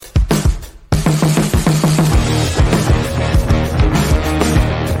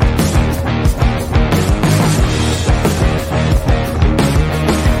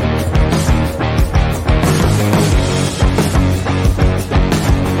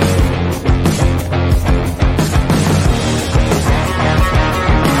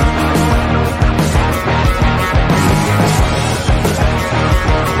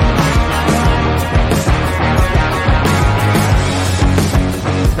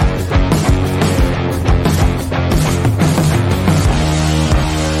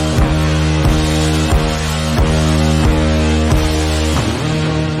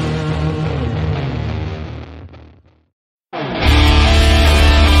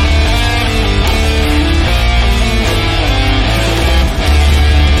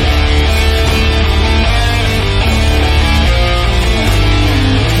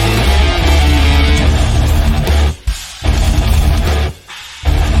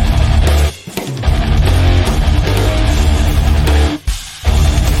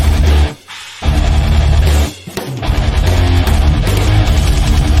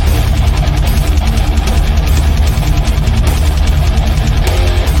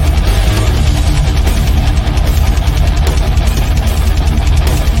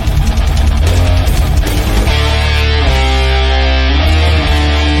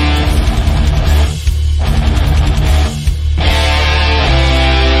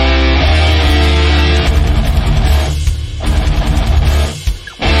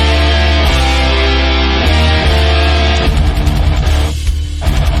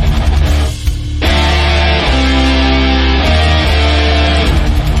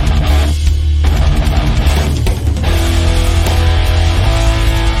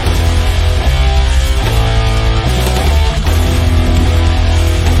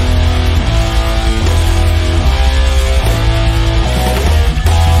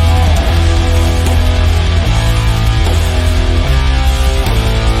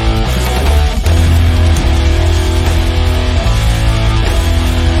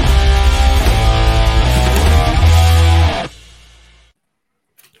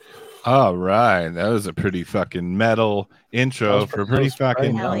All right, that was a pretty fucking metal intro for pretty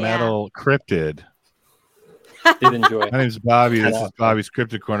fucking metal cryptid. Did enjoy. My name's Bobby. This is Bobby's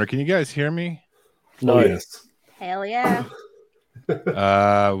Cryptid Corner. Can you guys hear me? No. Yes. Hell yeah.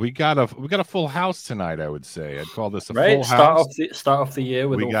 We got a full house tonight. I would say I'd call this a full house. Start off the year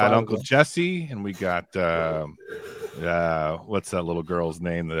with. We got Uncle Jesse, and we got what's that little girl's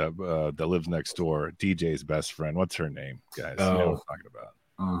name that lives next door? DJ's best friend. What's her name, guys? You know what I'm talking about.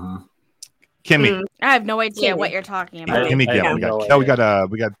 Kimmy. I have no idea what you're talking about. Kimmy Gill.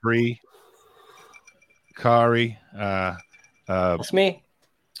 We got Bree, Kari, that's me,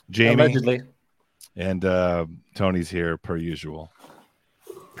 Jamie, allegedly. And Tony's here per usual.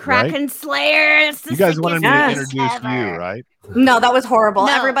 Kraken Slayer. You guys wanted me to introduce you, right? No, that was horrible.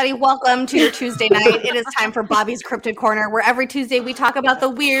 No. Everybody, welcome to your Tuesday night. It is time for Bobby's Cryptid Corner, where every Tuesday we talk about the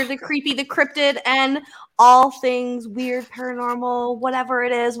weird, the creepy, the cryptid, and all things weird, paranormal, whatever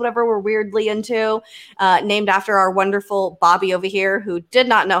it is, whatever we're weirdly into. Named after our wonderful Bobby over here, who did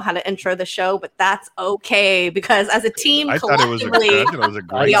not know how to intro the show, but that's okay, because as a team, collectively,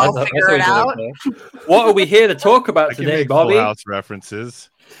 we all figure it out. What are we here to talk about today, Bobby? Full House references.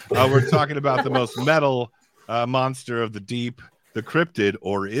 We're talking about the most metal monster of the deep, the cryptid,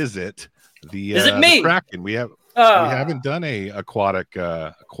 or is it the Kraken? We haven't done a aquatic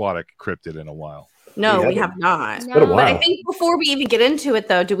cryptid in a while. No, we have not. No. But I think before we even get into it,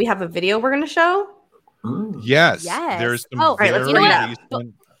 though, do we have a video we're going to show? Yes. There's some let's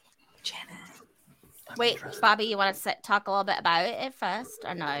Wait, Bobby, you want to talk a little bit about it first,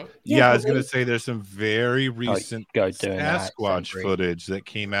 or no? Yeah, I was going to say there's some very recent Sasquatch footage that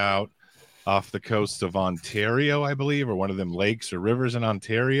came out off the coast of Ontario, I believe, or one of them lakes or rivers in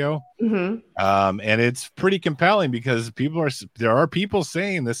Ontario. And it's pretty compelling because there are people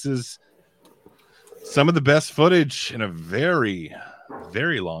saying this is some of the best footage in a very,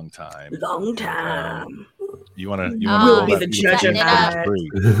 very long time. You want to? We'll be the judge of that.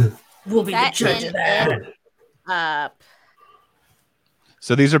 We'll be the judge of that.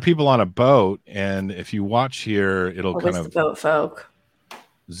 So these are people on a boat, and if you watch here, it'll kind of boat folk.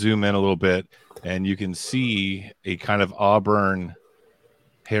 Zoom in a little bit, and you can see a kind of auburn,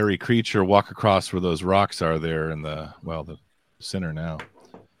 hairy creature walk across where those rocks are there in the center now.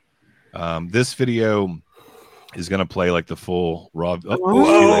 This video is going to play like the full raw.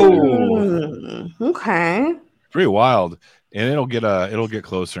 Okay. Pretty wild, and it'll get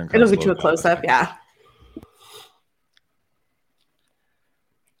closer and it'll get to a close up. Yeah.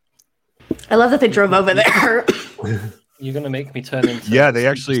 I love that they drove over there. You're gonna make me turn into they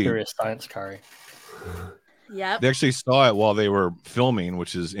actually mysterious science curry. Yeah, they actually saw it while they were filming,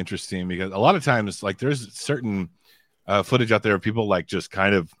 which is interesting because a lot of times, like, there's certain footage out there of people like just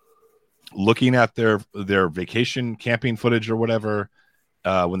kind of looking at their vacation camping footage or whatever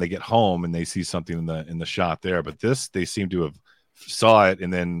when they get home and they see something in the shot there. But this, they seem to have saw it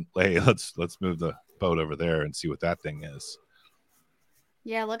and then, hey, let's move the boat over there and see what that thing is.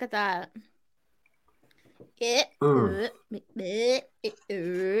 Yeah, look at that.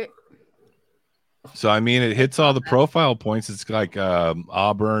 So I mean, it hits all the profile points. It's like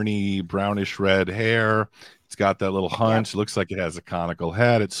auburny, brownish red hair. It's got that little hunch. It looks like it has a conical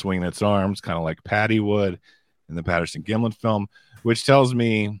head. It's swinging its arms, kind of like Patty would in the Patterson-Gimlin film, which tells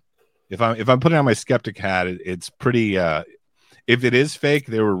me if I'm putting on my skeptic hat, it's pretty. If it is fake,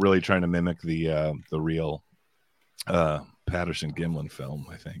 they were really trying to mimic the real Patterson-Gimlin film,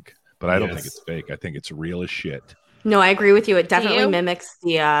 I think. But I don't think it's fake. I think it's real as shit. No, I agree with you. It definitely mimics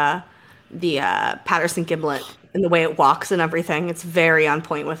the Patterson-Gimlin in the way it walks and everything. It's very on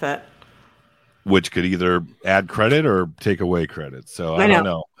point with it. Which could either add credit or take away credit. So I don't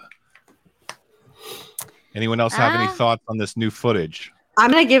know. Anyone else have any thoughts on this new footage? I'm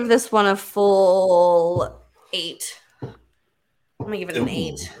going to give this one a full 8. I'm going to give it an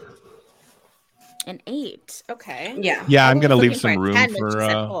 8. An 8. Okay. Yeah. Yeah, I'm going to leave some room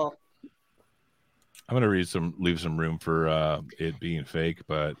for I'm going to leave some room for it being fake,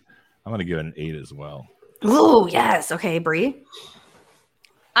 but I'm going to give it an 8 as well. Oh, yes. Okay, Bree.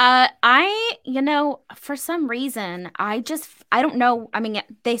 For some reason, I don't know. I mean,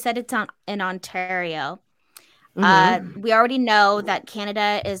 they said it's in Ontario. We already know that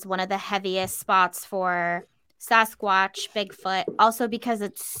Canada is one of the heaviest spots for Sasquatch, Bigfoot, also because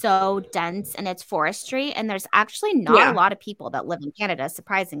it's so dense and it's forestry, and there's actually not a lot of people that live in Canada,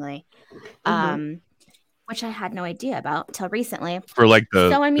 surprisingly. Which I had no idea about until recently. For like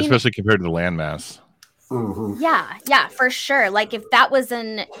especially compared to the landmass. Yeah, for sure. Like if that was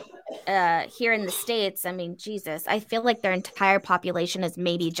here in the States, I mean, Jesus, I feel like their entire population is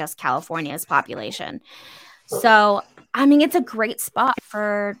maybe just California's population. So, I mean, it's a great spot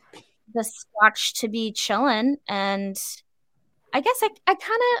for the Squatch to be chilling, and I guess I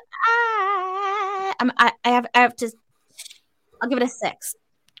have to. I'll give it a 6.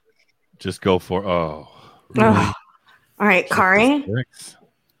 Just go for really? All right, Kari.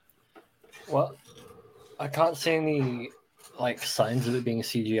 Well, I can't see any signs of it being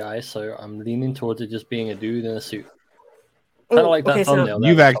CGI, so I'm leaning towards it just being a dude in a suit. Kind of like that thumbnail.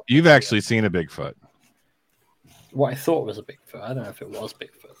 You've actually seen a Bigfoot. What I thought was a Bigfoot. I don't know if it was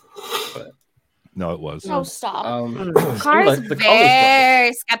Bigfoot, but no, it was. Oh, stop! Cars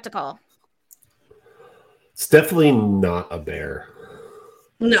very skeptical. It's definitely not a bear.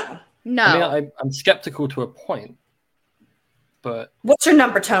 No. I mean, I'm skeptical to a point, but what's your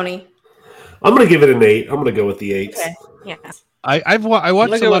number, Tony? I'm gonna give it an 8. I'm gonna go with the 8. Okay. Yeah. I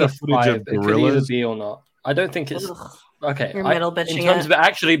watched a lot of footage of gorillas. It could either be or not. I don't think it's okay. You're middle bitching in terms of it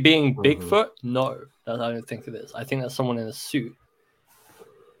actually being Bigfoot. No, I don't think it is. I think that's someone in a suit.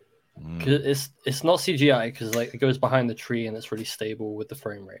 Because it's not CGI. Because it goes behind the tree and it's really stable with the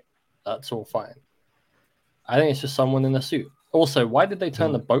frame rate. That's all fine. I think it's just someone in a suit. Also, why did they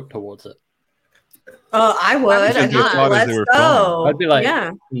turn the boat towards it? Oh, I would. Let's go. I'd be like,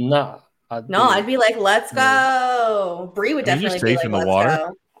 nah. I'd be like, let's go. Bree would definitely be like, let's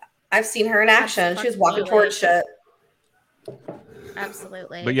go. I've seen her in action. She was walking towards shit.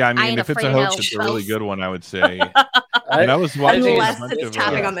 Absolutely. But yeah, I mean, if it's a hoax, it's a really good one, I would say. I was watching unless it's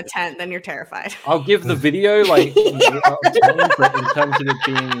tapping on the tent, then you're terrified. I'll give the video in terms of it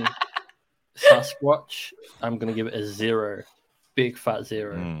being Sasquatch, I'm gonna give it a 0, big fat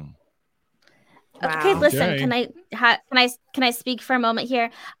 0. Wow. Okay, listen. Can I speak for a moment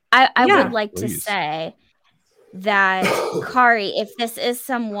here? I would like to say that Kari, if this is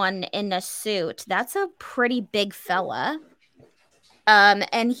someone in a suit, that's a pretty big fella.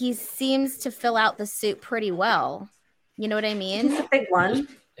 And he seems to fill out the suit pretty well. You know what I mean? He's a big one.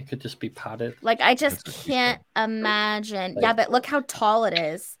 It could just be padded. I just can't imagine. Yeah, but look how tall it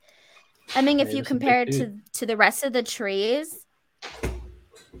is. I mean, if you compare it to the rest of the trees.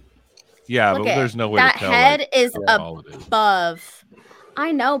 Yeah, but there's no way that to tell. That head is above.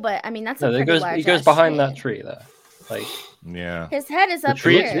 I know, but I mean that's a pretty large. He goes behind that tree there. Yeah. His head is up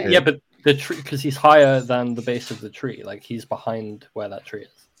here. Yeah, but the tree, because he's higher than the base of the tree. He's behind where that tree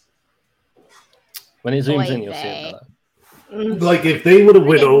is. When it zooms in, you'll see it better. If they would have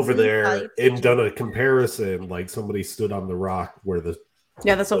went over there and done a comparison, somebody stood on the rock where the...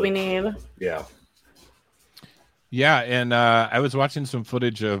 Yeah, that's what we need. Yeah. Yeah, and I was watching some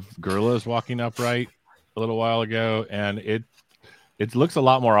footage of gorillas walking upright a little while ago, and it looks a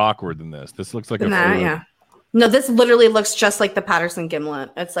lot more awkward than this. This looks like yeah. No, this literally looks just like the Patterson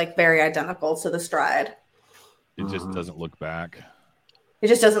gimlet. It's very identical to the stride. It just doesn't look back. It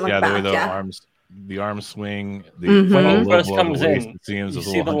just doesn't look back. The way the arms swing. When he first comes in, you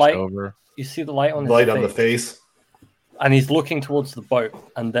see the light. You see the light on the face, and he's looking towards the boat,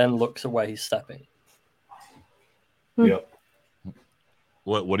 and then looks at where he's stepping. Yep.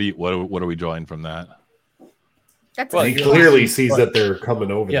 What are we drawing from that? He clearly sees that they're coming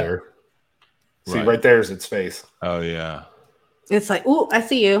over there. See, right there is its face. Oh yeah. It's ooh, I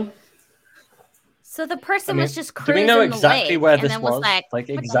see you. So the person was just cruising. Do we know exactly where this was?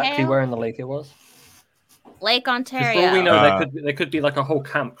 Exactly where in the lake it was? Lake Ontario. For all we know, there could be a whole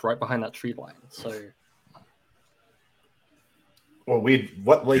camp right behind that tree line. So. Well,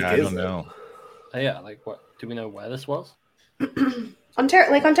 what lake is it? I don't know. Yeah, what? Do we know where this was?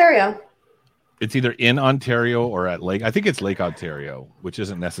 Lake Ontario. It's either in Ontario or at Lake. I think it's Lake Ontario, which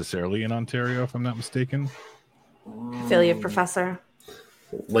isn't necessarily in Ontario, if I'm not mistaken. I feel you, Professor.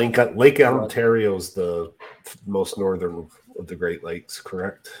 Lake Ontario is the most northern of the Great Lakes,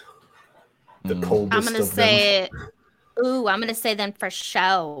 correct? The coldest. I'm gonna say, I'm gonna say then for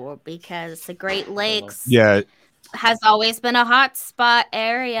sure, because the Great Lakes, has always been a hot spot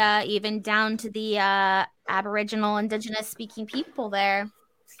area, even down to the Aboriginal Indigenous speaking people there.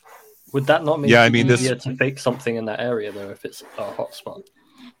 Would that not make it easier to fake something in that area, though, if it's a hot spot?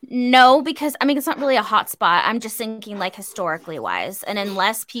 No, because, it's not really a hot spot. I'm just thinking, historically wise. And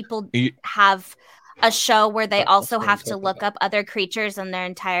unless people have a show where they also have to look up other creatures and their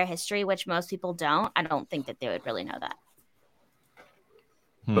entire history, which most people don't, I don't think that they would really know that.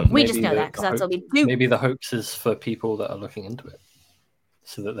 But we just know that because that's what we do. Maybe the hoax is for people that are looking into it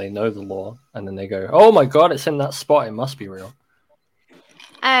so that they know the lore, and then they go, oh my god, it's in that spot, it must be real.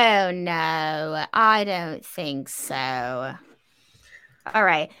 Oh, no, I don't think so. All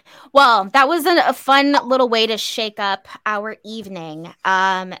right. Well, that was a fun little way to shake up our evening.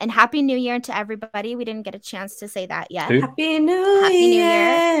 And Happy New Year to everybody. We didn't get a chance to say that yet. Happy New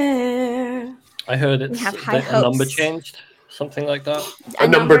Year. I heard the number changed. something like that. A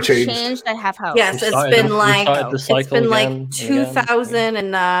number changed. I have hope. Yes, it's been like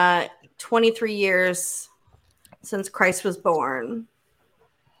 2023 years since Christ was born.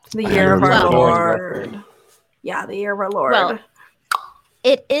 The year of our Lord. Yeah, the year of our Lord. Well,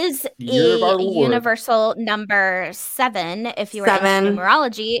 it is a universal number 7 if you are into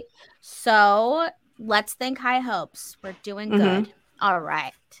numerology. So let's think high hopes. We're doing good. All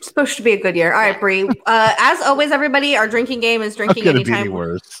right. It's supposed to be a good year. All right, Bree. As always, everybody, our drinking game is drinking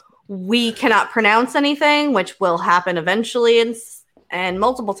anytime we cannot pronounce anything, which will happen eventually and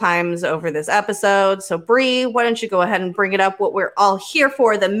multiple times over this episode. So, Bree, why don't you go ahead and bring it up? What we're all here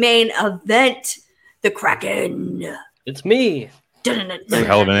for, the main event, the Kraken. It's me.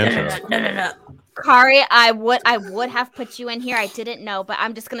 Hell of an intro. Kari, I would have put you in here. I didn't know, but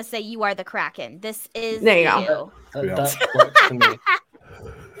I'm just gonna say you are the Kraken. This is there. You go. That works for me.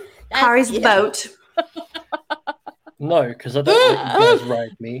 Kari's the boat. No, because I don't let you guys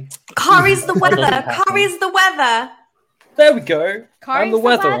ride me. Kari's the weather. Kari's the weather. There we go. I'm the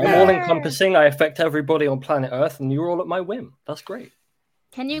weather. I'm all encompassing. I affect everybody on planet Earth, and you're all at my whim. That's great.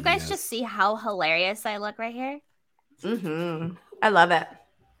 Can you guys just see how hilarious I look right here? Mm-hmm. I love it.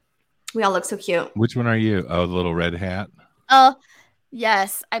 We all look so cute. Which one are you? Oh, the little red hat. Oh,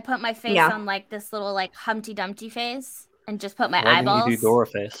 yes. I put my face on like this little like Humpty Dumpty face and just put my eyeballs. Why didn't you do Dora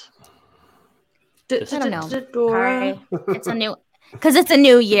face? I don't know. Dora. It's a new, because it's a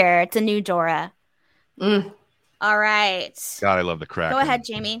new year. It's a new Dora. All right. God, I love the Kraken. Go ahead,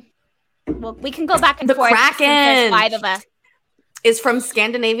 Jamie. Well, we can go back and forth. The Kraken. There's 5 of us. Is from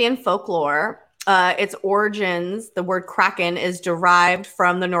Scandinavian folklore. Its origins, the word Kraken is derived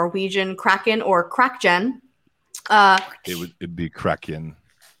from the Norwegian Kraken or Kraken. It'd be Kraken.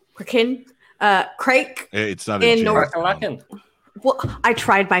 Kraken. Crake. It's not in Kraken. Well, I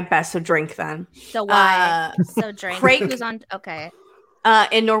tried my best, so drink then. So why? So drink. Crake, who's on? Okay.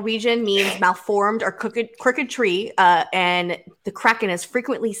 In Norwegian means malformed or crooked tree, and the Kraken is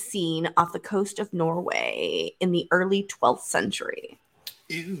frequently seen off the coast of Norway in the early 12th century.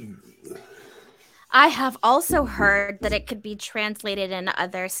 Ew. I have also heard that it could be translated in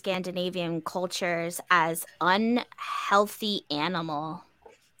other Scandinavian cultures as unhealthy animal.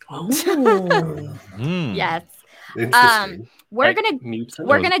 Oh. Yes. Interesting. We're gonna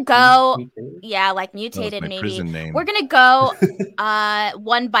go like mutated maybe. We're gonna go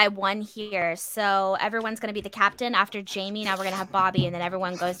one by one here. So everyone's gonna be the captain after Jamie. Now we're gonna have Bobby, and then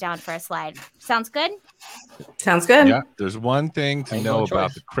everyone goes down for a slide. Sounds good? Sounds good. Yeah. There's one thing to know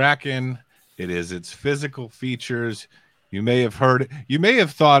about the Kraken. It is its physical features. You may have heard, you may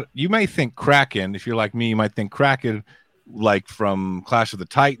have thought, you may think Kraken, if you're like me, you might think Kraken like from Clash of the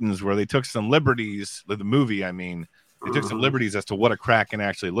Titans, where they took some liberties, the movie, I mean, they took some liberties as to what a Kraken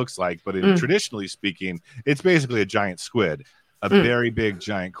actually looks like. But traditionally speaking, it's basically a giant squid, a very big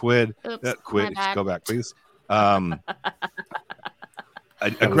giant squid. Squid, go back, please.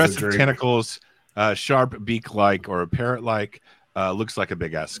 Aggressive tentacles, sharp beak-like or a parrot-like. Looks like a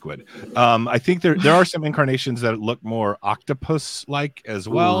big ass squid. I think there are some incarnations that look more octopus-like as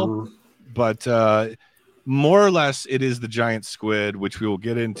well, but more or less it is the giant squid, which we will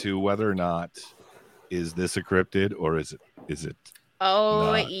get into whether or not is this a cryptid or is it?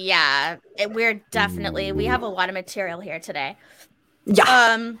 Oh not? Yeah, we're definitely we have a lot of material here today.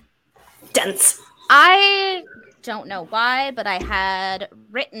 Yeah, dense. I don't know why, but I had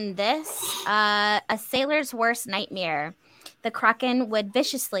written this a sailor's worst nightmare. The Kraken would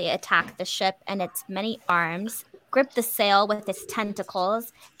viciously attack the ship and its many arms, grip the sail with its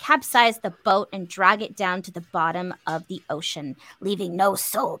tentacles, capsize the boat, and drag it down to the bottom of the ocean, leaving no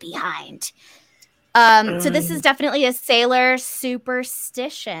soul behind. So this is definitely a sailor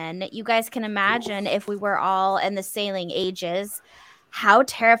superstition. You guys can imagine if we were all in the sailing ages, how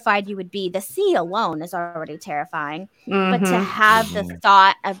terrified you would be. The sea alone is already terrifying. But to have the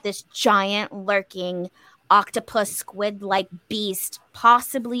thought of this giant lurking octopus squid-like beast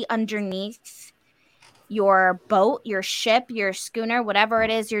possibly underneath your boat, your ship, your schooner, whatever it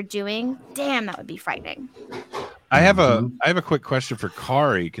is you're doing, damn, that would be frightening. I have a quick question for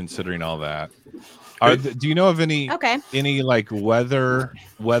Kari, considering all that. Do you know of any like weather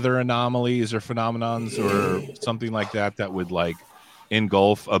anomalies or phenomenons or something like that would like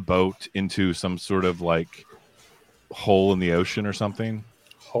engulf a boat into some sort of like hole in the ocean or something?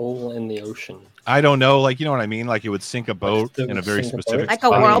 Hole in the ocean. I don't know, like, you know what I mean? Like it would sink a boat in a very specific like a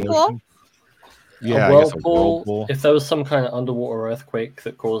whirlpool? Yeah, a whirlpool. If there was some kind of underwater earthquake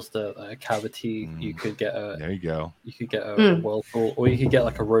that caused a cavity, you could get a. There you go. You could get a whirlpool, or you could get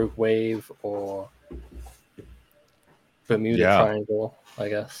like a rogue wave or Bermuda Triangle, I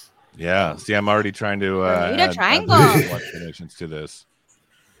guess. Yeah. See, I'm already trying to Bermuda Triangle explanations to this.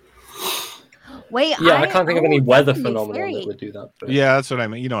 Wait, yeah, I can't think of any weather phenomenon that would do that. But... Yeah, that's what I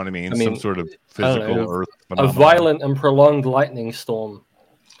mean. You know what I mean? Some sort of physical Earth phenomenon. A violent and prolonged lightning storm.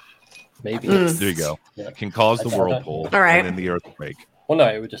 Maybe. There you go. Yeah. Can cause the whirlpool. All right. And then the earthquake. Well, no,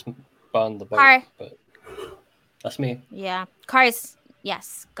 it would just burn the boat. Car. But that's me. Yeah. Cars.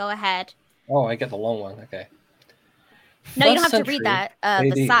 Yes. Go ahead. Oh, I get the long one. Okay. No, you don't have to read that.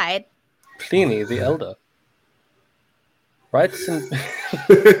 The side. Pliny the Elder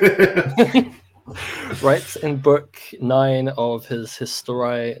writes in Book 9 of his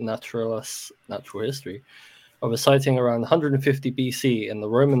Historiae Naturalis, Natural History, of a sighting around 150 BC in the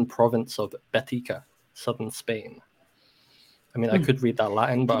Roman province of Betica, southern Spain. I mean, I could read that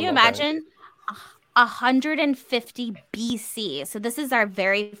Latin, but can you imagine 150 BC? So this is our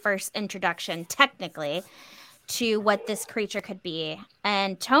very first introduction, technically, to what this creature could be.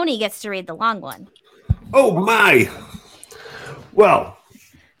 And Tony gets to read the long one. Oh my! Well,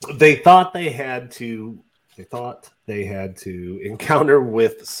 they thought they had to encounter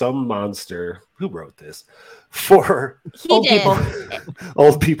with some monster. Who wrote this? For old people.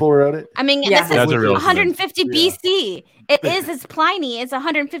 Old people wrote it. I mean, this is 150 BC. It's Pliny. It's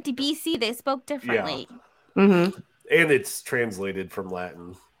 150 BC. They spoke differently. Yeah. Mm-hmm. And it's translated from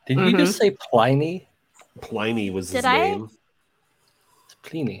Latin. Did you just say Pliny? Pliny was his name. It's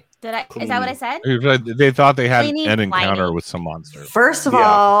Pliny. Did I? Is that what I said? They thought they had an encounter with some monster. First of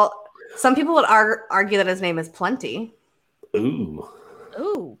all, some people would argue that his name is Plenty. Ooh.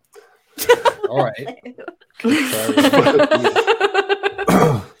 All right.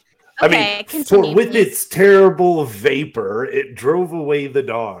 I mean, with its terrible vapor, it drove away the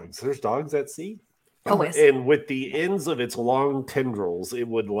dogs. There's dogs at sea. Always. And with the ends of its long tendrils, it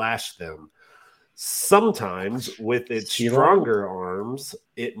would lash them. Sometimes, with its stronger arms,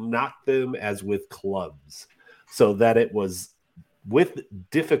 it knocked them as with clubs, so that it was with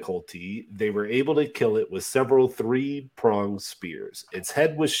difficulty they were able to kill it with several 3-pronged spears. Its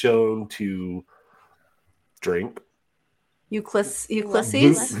head was shown to drink. Ulysses?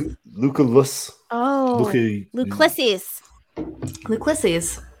 Lucullus. Oh, Lucilius.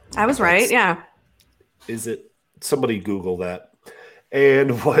 I was right, yeah. Is it? Somebody Google that.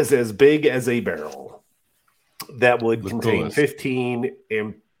 And was as big as a barrel. That would contain 15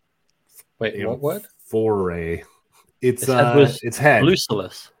 and... Wait, what? Foray. Its head.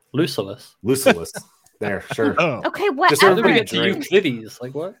 Lucilius. There, sure. Oh. Okay, what? Just everybody get to Euclides.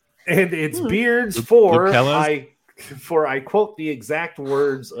 Like what? And its beards I quote the exact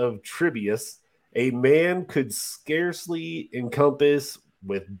words of Tribius, a man could scarcely encompass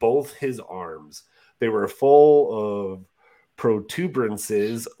with both his arms. They were full of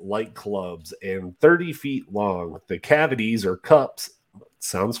protuberances like clubs and 30 feet long. The cavities or cups,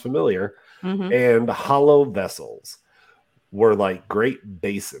 sounds familiar, and hollow vessels were like great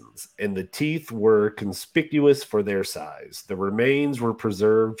basins, and the teeth were conspicuous for their size. The remains were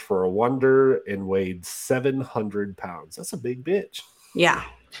preserved for a wonder and weighed 700 pounds. That's a big bitch. Yeah.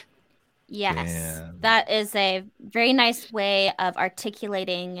 Yes. That is a very nice way of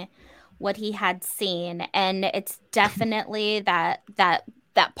articulating what he had seen, and it's definitely that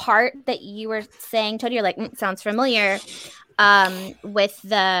part that you were saying, Tony. You're like, sounds familiar. With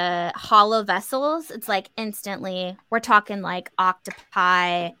the hollow vessels, it's like instantly we're talking like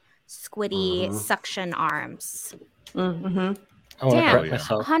octopi, squiddy suction arms. I want to correct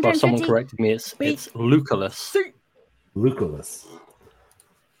myself. Well, someone corrected me. It's Lucullus.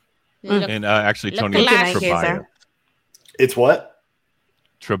 And actually, Tony, Trebius. It's what?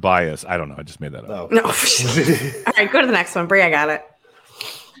 Trebius. I don't know. I just made that up. No. All right, go to the next one. Brie, I got it.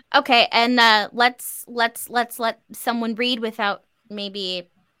 Okay, and let's let someone read without maybe,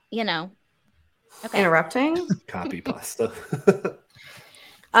 interrupting. Copy pasta.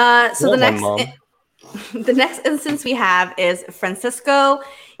 So the next instance we have is Francisco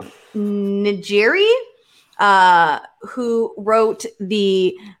Nigeri, who wrote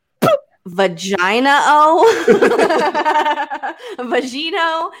the Vagino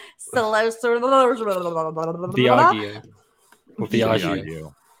Viaggio.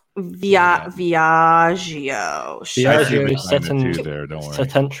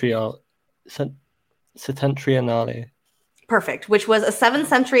 Settentrionale. Perfect, which was a 7th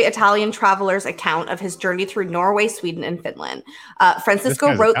century Italian traveler's account of his journey through Norway, Sweden, and Finland.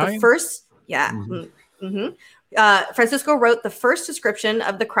 Francisco wrote the first... Yeah. Francisco wrote the first description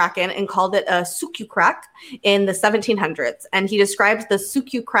of the Kraken and called it a sucukrak in the 1700s. And he describes the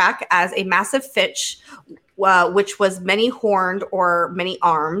sucukrak as a massive fish which was many-horned or many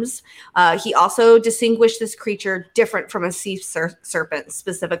arms. He also distinguished this creature different from a sea serpent,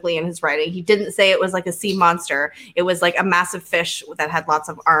 specifically in his writing. He didn't say it was like a sea monster. It was like a massive fish that had lots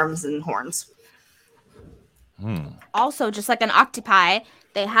of arms and horns. Also, just like an octopi,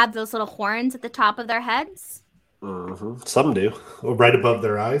 they have those little horns at the top of their heads. Mm-hmm. Some do, right above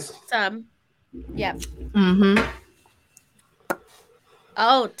their eyes. Some, yep. Mm-hmm.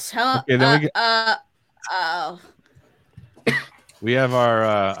 Oh, we have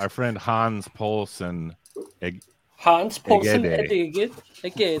our friend Hans Poulsen. Hans Poulsen, Edge.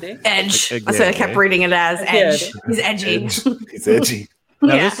 That's what I kept reading it as. Edge. He's edgy. He's edgy.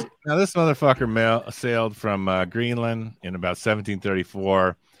 Now this motherfucker sailed from Greenland in about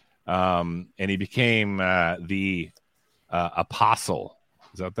 1734, and he became the apostle.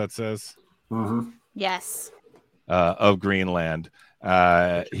 Is that what that says? Mm-hmm. Yes. Of Greenland.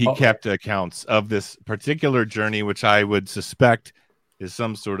 He kept accounts of this particular journey, which I would suspect is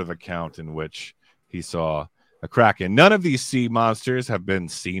some sort of account in which he saw a kraken. None of these sea monsters have been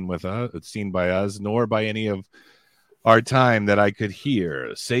seen by us, nor by any of our time that I could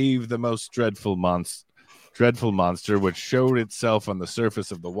hear, save the most dreadful monster which showed itself on the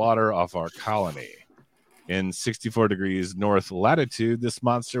surface of the water off our colony. In 64 degrees north latitude, this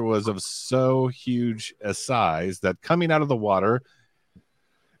monster was of so huge a size that coming out of the water,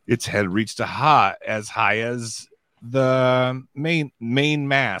 its head reached as high as the main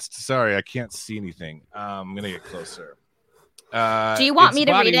mast. Sorry, I can't see anything. I'm gonna get closer. Do you want me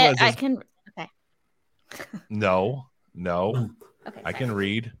to read it? I can. Okay. No. Okay, I can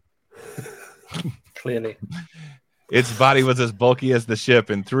read. Clearly. Its body was as bulky as the ship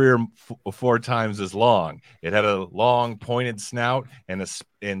and 3 or 4 times as long. It had a long pointed snout and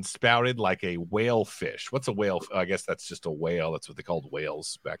spouted like a whale fish. What's a whale? I guess that's just a whale. That's what they called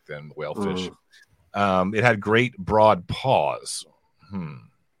whales back then, whale fish. It had great broad paws.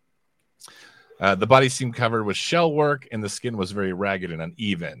 The body seemed covered with shell work, and the skin was very ragged and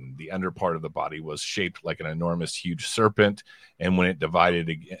uneven. The under part of the body was shaped like an enormous, huge serpent, and when it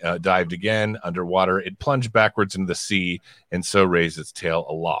dived again underwater, it plunged backwards into the sea and so raised its tail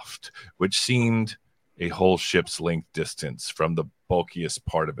aloft, which seemed a whole ship's length distance from the bulkiest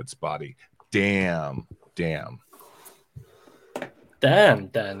part of its body. Damn, Daniel.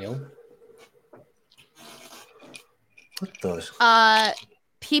 What the?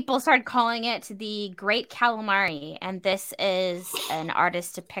 People started calling it the Great Calamari, and this is an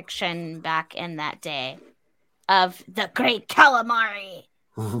artist depiction back in that day of the Great Calamari.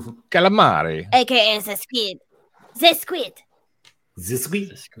 Calamari. AKA the squid. The squid. The squid?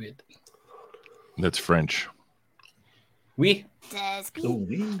 The squid. That's French. Oui. The squid. Oh,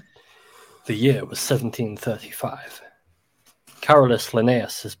 oui. The year was 1735. Carolus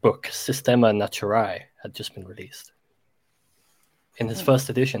Linnaeus' book Systema Naturae had just been released. In his first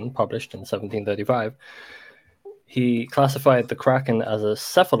edition, published in 1735, he classified the Kraken as a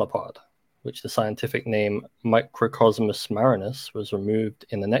cephalopod, which the scientific name Microcosmus marinus was removed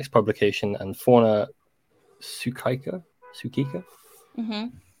in the next publication, and Fauna Sukica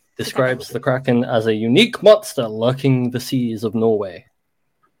describes the Kraken as a unique monster lurking the seas of Norway.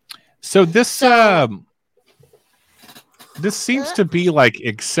 So this seems to be like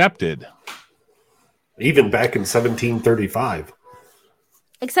accepted. Even back in 1735.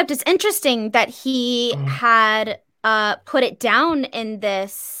 Except it's interesting that he had put it down in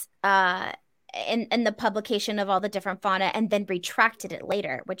this in the publication of all the different fauna and then retracted it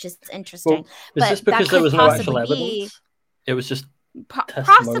later, which is interesting. Well, is this because there was no actual evidence? It was just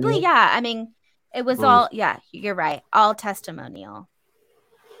possibly, yeah. I mean, it was all, yeah, you're right. All testimonial.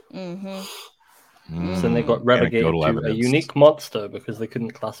 So then they got relegated to a unique monster because they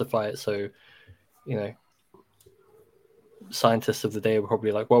couldn't classify it. So, scientists of the day were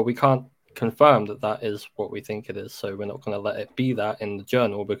probably like, well, we can't confirm that is what we think it is, so we're not going to let it be that in the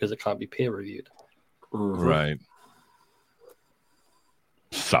journal because it can't be peer reviewed. Right.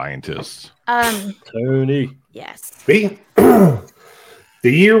 Scientists. Tony. Yes. The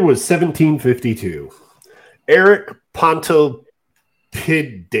year was 1752. Eric Pontoppidan.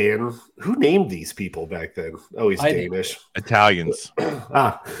 Who named these people back then? Oh, he's Danish. Italians.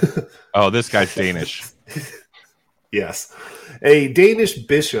 Oh, this guy's Danish. Yes. A Danish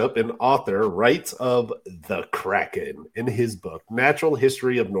bishop and author writes of the Kraken in his book, Natural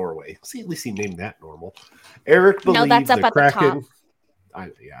History of Norway. See, at least he named that normal. Eric believed that's up the at Kraken.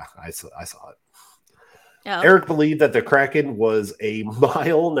 The I saw it. Oh. Eric believed that the Kraken was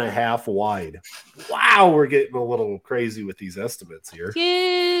 1.5 miles wide. Wow, we're getting a little crazy with these estimates here. Huge.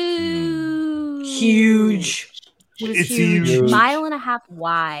 It's huge. 1.5 miles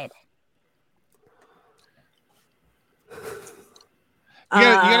wide. You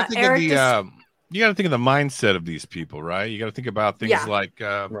gotta think Eric of the you got to think of the mindset of these people, right? You got to think about things like,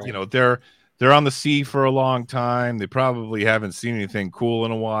 you know, they're on the sea for a long time. They probably haven't seen anything cool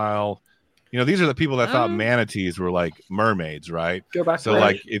in a while. You know, these are the people that thought manatees were like mermaids, right? Go back. So,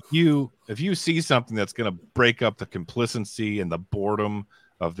 like, if you see something that's going to break up the complacency and the boredom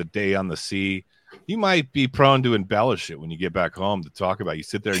of the day on the sea, you might be prone to embellish it when you get back home to talk about it. You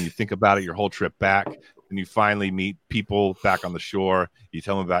sit there and you think about it your whole trip back. And you finally meet people back on the shore. You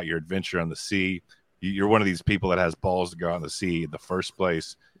tell them about your adventure on the sea. You're one of these people that has balls to go on the sea in the first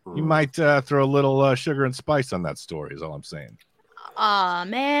place. You might throw a little sugar and spice on that story, is all I'm saying. Aw,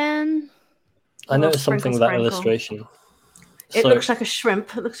 man. I noticed something with that illustration. It looks like a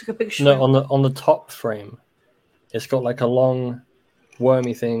shrimp. It looks like a big shrimp. No, on the top frame, it's got like a long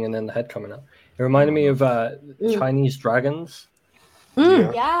wormy thing and then the head coming out. It reminded me of Chinese dragons.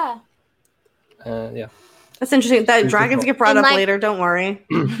 Yeah. Yeah. That's interesting. That dragons get brought up later. Don't worry.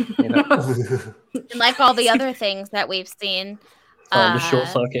 And like all the other things that we've seen. I'm just short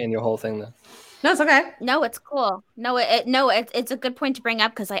circuiting your whole thing there. No, it's okay. No, it's cool. It's a good point to bring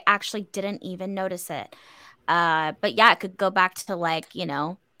up because I actually didn't even notice it. But yeah, it could go back to like, you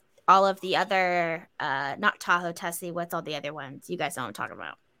know, all of the other, not Tahoe, Tessie. What's all the other ones? You guys know what I'm talking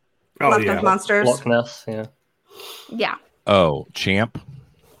about. Loch Ness monsters. Loch Ness, yeah. Yeah. Oh, Champ.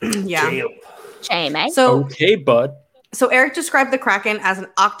 Yeah. Shame, eh? So, okay, bud. So Eric described the Kraken as an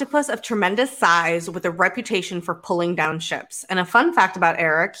octopus of tremendous size with a reputation for pulling down ships. And a fun fact about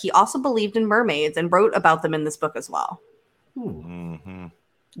Eric, he also believed in mermaids and wrote about them in this book as well. Mm-hmm.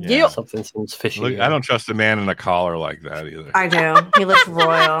 Yeah, something seems fishy. Look, I don't trust a man in a collar like that either. I do. He looks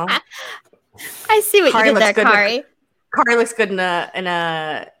royal. I see what you did there, Kari. Kari looks good in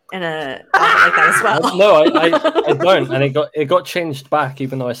a outfit like that as well. No, I don't, and it got changed back,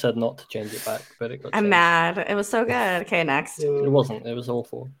 even though I said not to change it back. But it got. I'm mad. It was so good. Okay, next. It wasn't. It was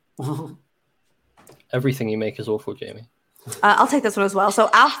awful. Everything you make is awful, Jamie. I'll take this one as well. So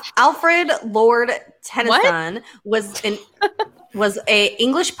Alfred Lord Tennyson was an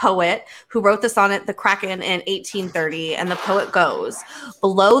English poet who wrote the sonnet "The Kraken" in 1830, and the poet goes,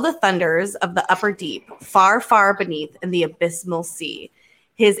 "Below the thunders of the upper deep, far, far beneath in the abysmal sea,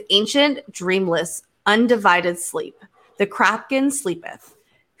 his ancient, dreamless, undivided sleep, the Kraken sleepeth.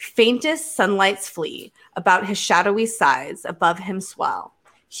 Faintest sunlights flee, about his shadowy sides, above him swell,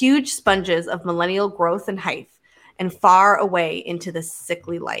 huge sponges of millennial growth and height, and far away into the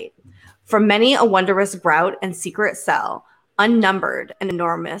sickly light. From many a wondrous grout and secret cell, unnumbered and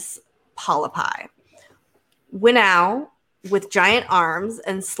enormous polypi. Winnow, with giant arms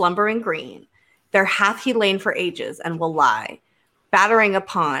and slumbering green, there hath he lain for ages and will lie, battering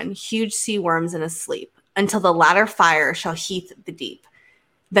upon huge sea worms in his sleep, until the latter fire shall heath the deep.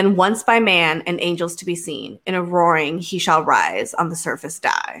 Then once by man and angels to be seen, in a roaring he shall rise, on the surface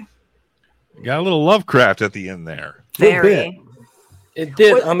die." Got a little Lovecraft at the end there. Very. It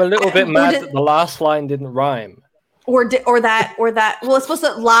did. I'm a little bit mad that the last line didn't rhyme. Or that. Well, it's supposed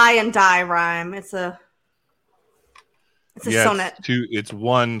to lie and die rhyme. It's a sonnet. It's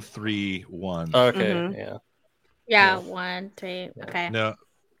 1, 3, 1. Okay. Mm-hmm. Yeah. Yeah, 1, 3. Okay. No.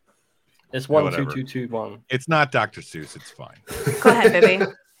 It's 1, 2, 2, 2, 1. It's not Dr. Seuss. It's fine. Go ahead, baby.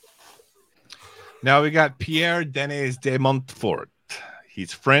 Now we got Pierre Denis de Montfort.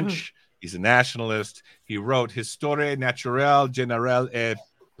 He's French. He's a nationalist. He wrote Histoire naturelle générale et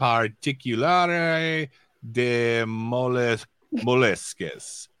particulare de mollusques.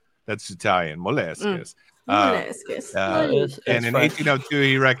 That's Italian. Mollusques. And in 1802,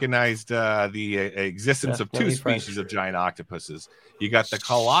 he recognized the existence of two species of giant octopuses. You got the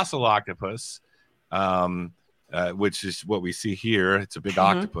colossal octopus, which is what we see here. It's a big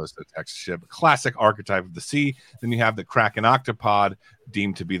octopus that attacks a ship, classic archetype of the sea. Then you have the Kraken octopod,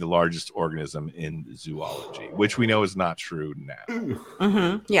 deemed to be the largest organism in zoology, which we know is not true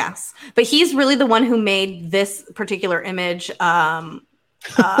now. Yes, but he's really the one who made this particular image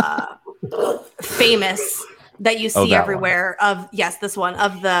famous, that you see everywhere. This one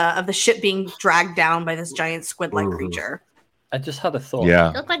of the ship being dragged down by this giant squid-like creature. I just had a thought.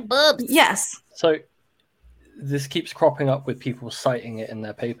 Yeah, look like boobs. Yes. So this keeps cropping up with people citing it in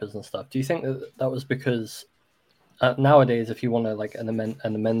their papers and stuff. Do you think that was because nowadays, if you want to like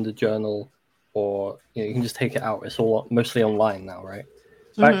amend a journal, or you can just take it out, it's all mostly online now, right?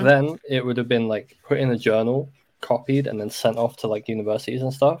 Back then, it would have been like put in a journal, copied, and then sent off to like universities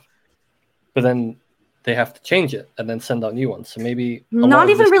and stuff. But then they have to change it and then send out new ones. So maybe not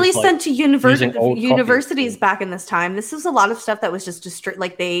even really sent to universities back in this time. This is a lot of stuff that was just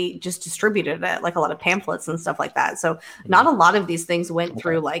they just distributed it, like a lot of pamphlets and stuff like that. So not a lot of these things went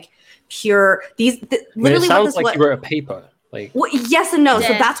through like pure literally. It sounds like you wrote a paper. Like yes and no. Yeah.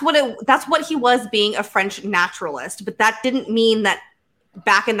 So that's what he was, being a French naturalist, but that didn't mean that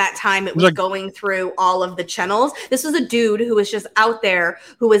back in that time it was like going through all of the channels. This was a dude who was just out there,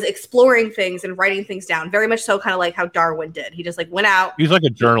 who was exploring things and writing things down, very much so kind of like how Darwin did. He just like went out. He's like a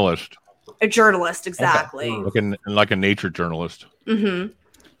journalist. Exactly. Okay. Like a nature journalist. Mm-hmm.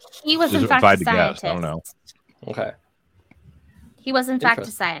 He was in fact a scientist. I don't know. Okay. He was in fact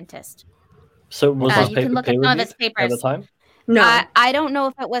a scientist. So was you can look at some of his papers at the time? No, I don't know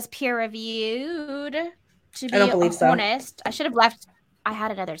if it was peer reviewed. To be I don't believe honest, so. I should have left. I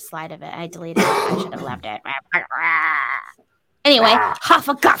had another slide of it. I deleted it. I should have left it. Anyway,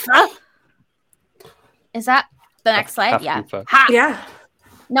 Huffaguffa. Is that the next slide? Yeah. Yeah.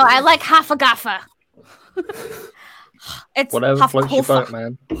 No, I like Huffaguffa. It's whatever floats your boat,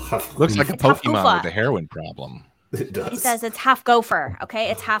 man. Looks like a Pokemon with a heroin problem. It does. He says it's half gopher.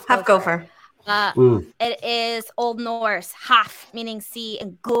 Okay, it's half gopher. It is Old Norse, haf meaning sea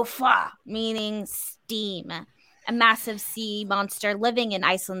and gofa meaning steam. A massive sea monster living in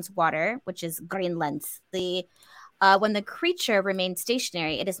Iceland's water, which is Greenland. When the creature remains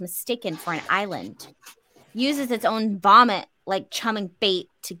stationary, it is mistaken for an island. Uses its own vomit like chumming bait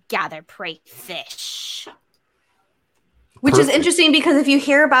to gather prey fish. Which is interesting, because if you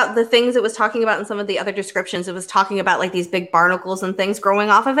hear about the things it was talking about in some of the other descriptions, it was talking about like these big barnacles and things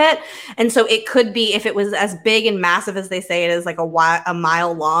growing off of it. And so it could be, if it was as big and massive as they say it is, like a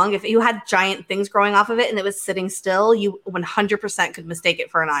mile long, if you had giant things growing off of it and it was sitting still, you 100% could mistake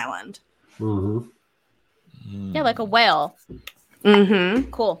it for an island. Mm-hmm. Yeah, like a whale. Mm-hmm.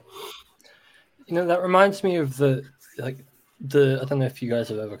 Cool. You know, that reminds me of I don't know if you guys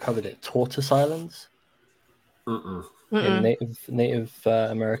have ever covered it, Tortoise Islands. In Native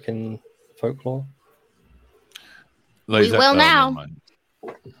American folklore. We will now.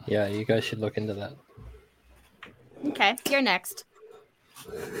 Yeah, you guys should look into that. Okay, you're next.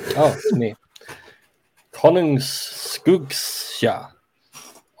 Oh, it's me. Konungsskuggsja,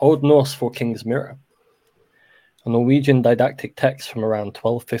 Old Norse for King's Mirror. A Norwegian didactic text from around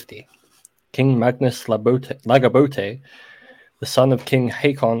 1250. King Magnus Lagabote, the son of King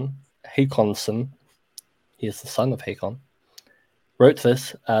Hakonson, he is the son of Hakon, wrote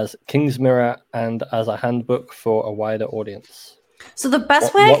this as King's Mirror and as a handbook for a wider audience. So the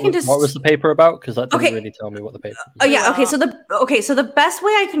best way I can what was the paper about? Because that didn't really tell me what the paper was. Oh yeah, okay. So the best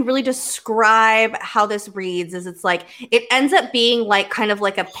way I can really describe how this reads is, it's like it ends up being like kind of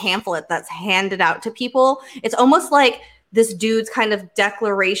like a pamphlet that's handed out to people. It's almost like this dude's kind of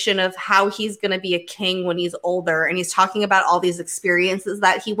declaration of how he's going to be a king when he's older. And he's talking about all these experiences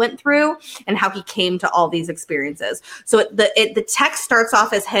that he went through and how he came to all these experiences. So the text starts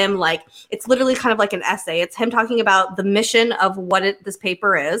off as him, like, it's literally kind of like an essay. It's him talking about the mission of what this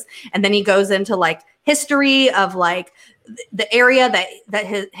paper is. And then he goes into like history of like the area that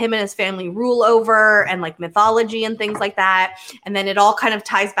him and his family rule over, and like mythology and things like that. And then it all kind of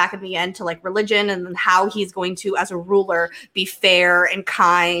ties back in the end to like religion, and then how he's going to, as a ruler, be fair and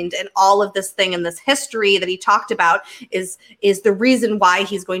kind, and all of this thing and this history that he talked about is the reason why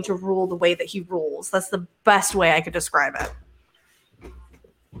he's going to rule the way that he rules. That's the best way I could describe it.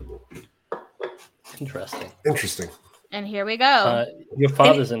 Interesting. And here we go. Your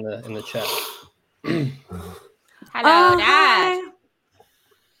father's in the chat. Hello, Dad. Hi.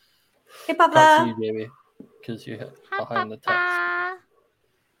 Hey, Papa. Can't see you, baby, because you're behind the text.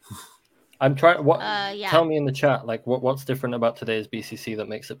 I'm trying. Yeah. Tell me in the chat, like, what's different about today's BCC that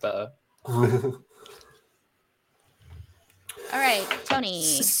makes it better? All right, Tony.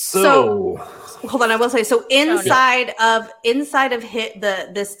 So hold on, I will say. So inside of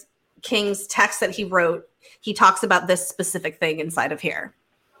this king's text that he wrote, he talks about this specific thing inside of here.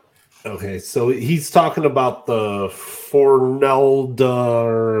 Okay, so he's talking about the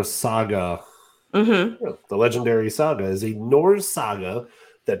Fornaldr saga. Mm-hmm. The legendary saga is a Norse saga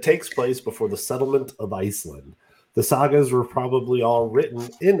that takes place before the settlement of Iceland. The sagas were probably all written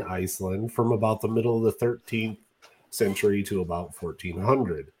in Iceland from about the middle of the 13th century to about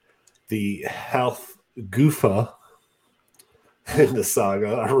 1400. The Hallgufa in the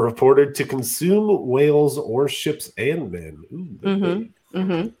saga are reported to consume whales or ships and men. Ooh,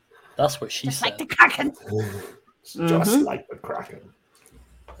 That's what she said. Like the Kraken. Just like the Kraken.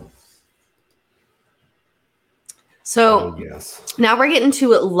 So yes. Now we're getting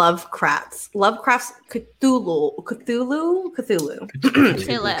to Lovecraft's Cthulhu.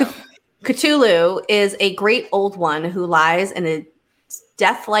 Cthulhu is a great old one who lies in a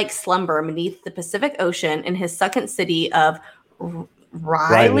death-like slumber beneath the Pacific Ocean in his sunken city of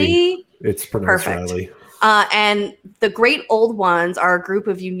Riley. It's pronounced Riley. And the great old ones are a group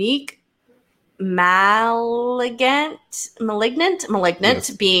of unique malignant yes.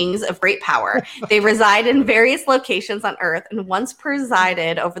 beings of great power. They reside in various locations on Earth and once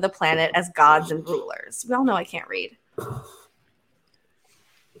presided over the planet as gods and rulers. We all know I can't read.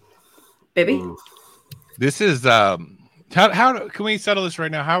 Baby? This is how can we settle this right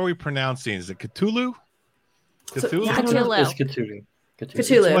now? How are we pronouncing? Is it Cthulhu? Cthulhu. It's Cthulhu.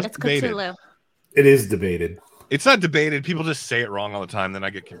 It's Cthulhu. It is debated. It's not debated. People just say it wrong all the time. Then I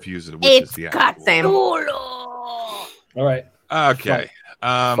get confused. It's Cthulhu. All right. Okay.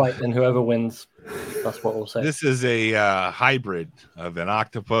 Fight, and whoever wins, that's what we'll say. This is a hybrid of an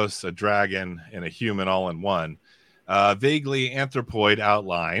octopus, a dragon, and a human all in one. Vaguely anthropoid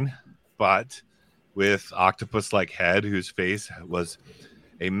outline, but with octopus-like head, whose face was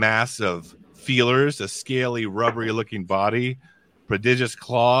a mass of feelers, a scaly, rubbery-looking body, prodigious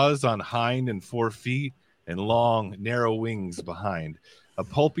claws on hind and 4 feet, and long, narrow wings behind. A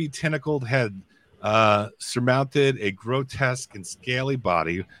pulpy, tentacled head surmounted a grotesque and scaly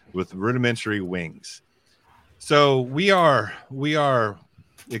body with rudimentary wings. So we are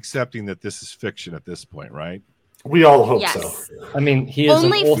accepting that this is fiction at this point, right? We all hope so. I mean, he is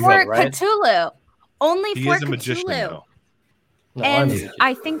only an author, for right? Cthulhu. Only he for is a magician, Cthulhu. though. And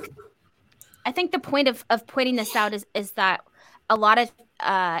I think the point of pointing this out is that a lot of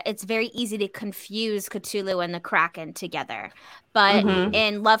it's very easy to confuse Cthulhu and the Kraken together. But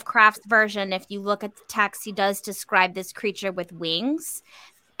in Lovecraft's version, if you look at the text, he does describe this creature with wings,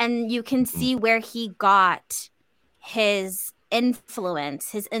 and you can see where he got his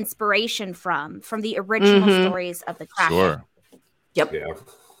influence, his inspiration from the original stories of the Kraken. Sure. Yep. Yeah.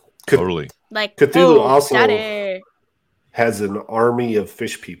 Totally. Like Cthulhu also daddy. has an army of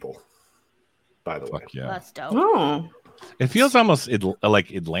fish people, by the way. Yeah. That's dope. Oh. It feels almost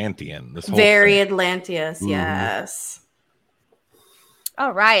like Atlantean. This whole very thing. Atlanteus, yes.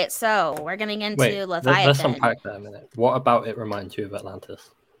 All right, so we're getting into Leviathan. Let's unpack that a minute. What about it reminds you of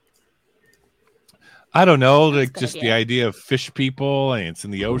Atlantis? I don't know, like just the idea of fish people, and it's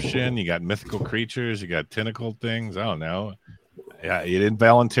in the ocean. You got mythical creatures, you got tentacled things. I don't know. Yeah, it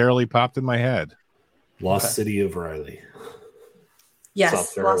involuntarily popped in my head. Lost City of Riley.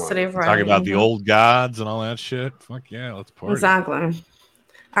 Yes, Lost City of Riley. Talking about the old gods and all that shit. Fuck yeah, let's party. Exactly. All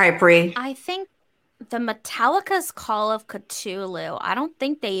right, Bree. I think the Metallica's Call of Cthulhu, I don't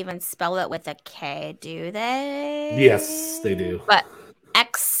think they even spell it with a K, do they? Yes, they do. But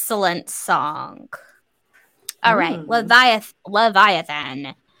excellent song. All right,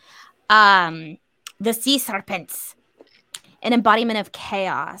 Leviathan. The sea serpents. An embodiment of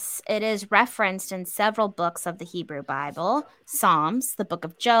chaos. It is referenced in several books of the Hebrew Bible, Psalms, the book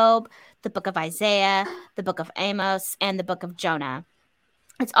of Job, the book of Isaiah, the book of Amos, and the book of Jonah.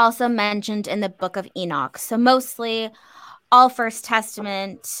 It's also mentioned in the book of Enoch. So mostly all First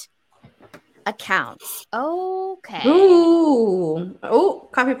Testament accounts. Okay. Ooh. Oh,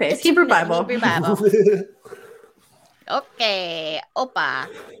 copy paste. Hebrew Bible. Hebrew Bible. Okay. Opa.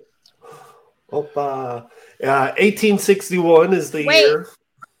 1861 is the year.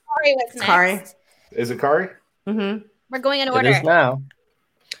 Kari was next. Kari. Is it Kari? Mm-hmm. We're going in order. It is now.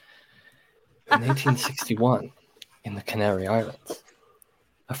 In 1861, in the Canary Islands,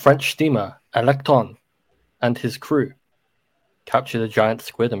 a French steamer, Electon, and his crew captured a giant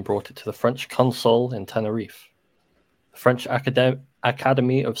squid and brought it to the French consul in Tenerife. The French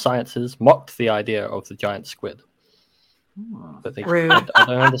Academy of Sciences mocked the idea of the giant squid. But they, I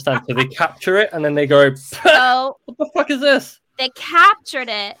don't understand. So they capture it and then they go, so what the fuck is this? They captured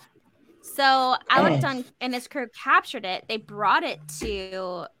it. So Electon and his crew captured it. They brought it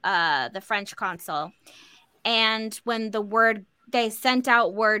to the French consul. And when they sent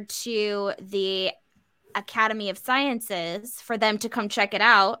out word to the Academy of Sciences for them to come check it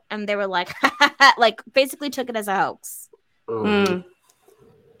out. And they were like, basically took it as a hoax. Mm.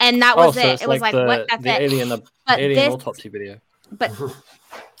 And that was so it. It was like, what? That's the it. alien autopsy video. But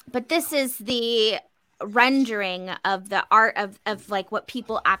this is the rendering of the art of like what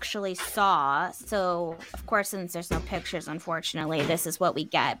people actually saw. So of course, since there's no pictures, unfortunately, this is what we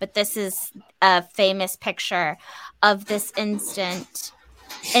get. But this is a famous picture of this instance.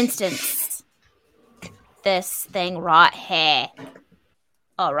 This thing right here.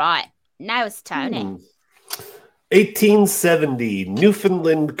 All right, now it's Tony. 1870,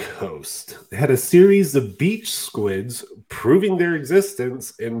 Newfoundland coast. They had a series of beach squids proving their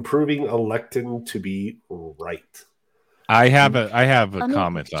existence and proving Electon to be right. I have a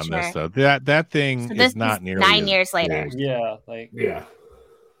comment on this though. That thing is not nearly 9 years later. Big. Yeah.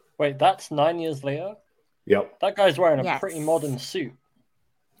 Wait, that's 9 years later? Yep. That guy's wearing a pretty modern suit.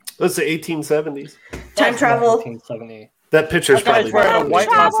 That's the 1870s. Time travel. 1870. That picture's probably wearing a white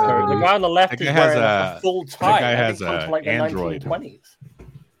lab coat. The guy on the left is wearing a full tie. The guy has an Android. 1920s.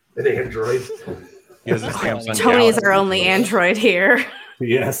 An Android. Tony's our only Android here.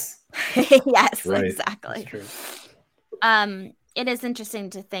 Yes. Yes, right. Exactly. It is interesting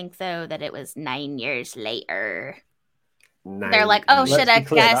to think though that it was 9 years later. They're like, oh shit, I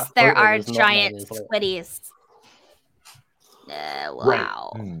guess there are giant squiddies.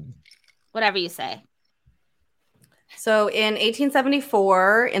 Wow. Right. Whatever you say. So in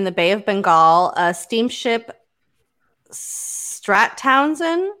 1874, in the Bay of Bengal, a steamship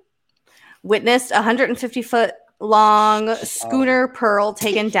Strattownsen witnessed a 150-foot long schooner Pearl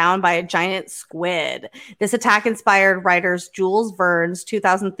taken down by a giant squid. This attack inspired writers Jules Verne's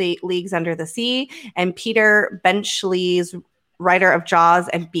 2000 Leagues Under the Sea and Peter Benchley's writer of Jaws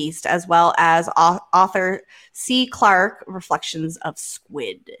and Beast, as well as author C. Clarke, Reflections of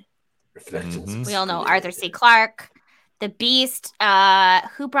Squid. We all know Arthur C. Clarke. The Beast,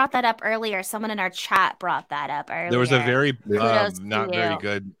 who brought that up earlier? Someone in our chat brought that up earlier. There was a very not very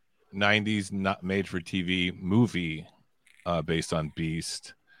good 90s not made for TV movie based on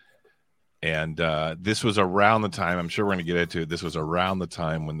Beast. And this was around the time, I'm sure we're going to get into it, this was around the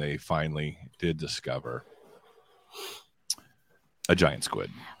time when they finally did discover a giant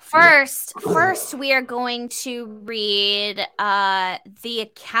squid. First, we are going to read the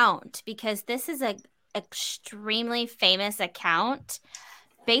account, because this is a extremely famous account,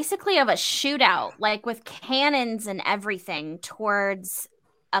 basically of a shootout, like with cannons and everything, towards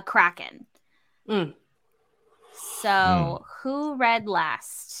a kraken. So who read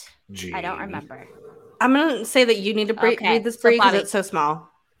last? Gee. I don't remember. I'm gonna say that you need to read this brief because it's so small.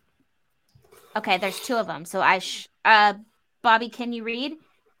 Okay, there's two of them. So Bobby, can you read?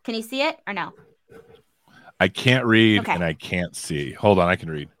 Can you see it or no? I can't read and I can't see. Hold on, I can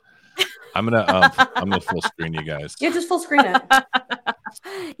read. I'm gonna full screen you guys. Yeah, just full screen it.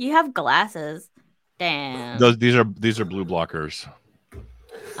 You have glasses. Damn. These are blue blockers.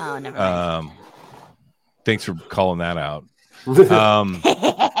 Oh, never mind. Thanks for calling that out.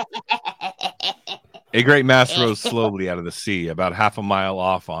 A great mass rose slowly out of the sea, about half a mile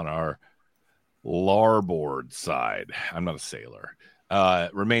off on our larboard side. I'm not a sailor.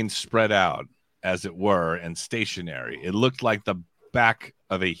 Remained spread out, as it were, and stationary. It looked like the back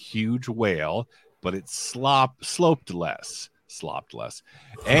of a huge whale, but it sloped less,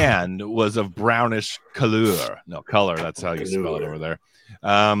 and was of brownish color. No, color, that's how you spell it over there.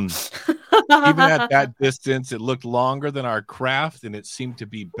 Even at that distance, it looked longer than our craft, and it seemed to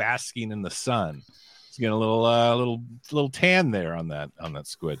be basking in the sun. It's getting a little tan there on that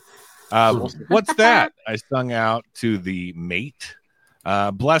squid. What's that? I sung out to the mate.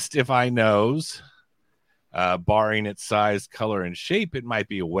 Blessed if I knows. Barring its size, color, and shape, it might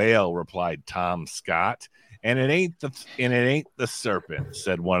be a whale, replied Tom Scott. And it ain't the serpent,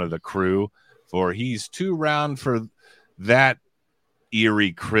 said one of the crew, for he's too round for that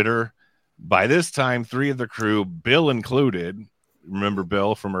eerie critter. By this time, three of the crew, Bill included, remember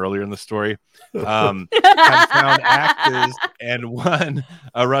Bill from earlier in the story, had found axes and one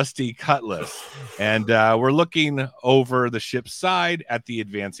a rusty cutlass. And we're looking over the ship's side at the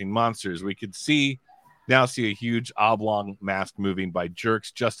advancing monsters. We could now see a huge oblong mask moving by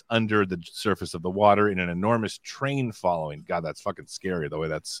jerks just under the surface of the water in an enormous train following. God, that's fucking scary the way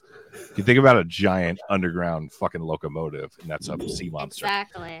that's... You think about a giant underground fucking locomotive, and that's a sea monster.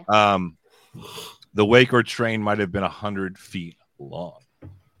 Exactly. The wake or train might have been 100 feet long.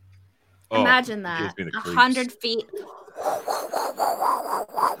 Imagine that. 100 feet.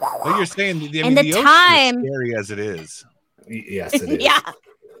 Well, you're saying the ocean is scary as it is. Yes, it is. Yeah.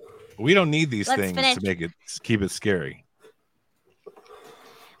 We don't need these things to keep it scary.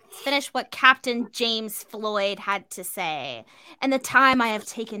 Let's finish what Captain James Floyd had to say. And the time I have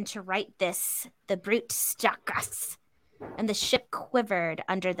taken to write this, the brute struck us, and the ship quivered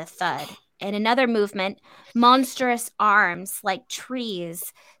under the thud. In another movement, monstrous arms like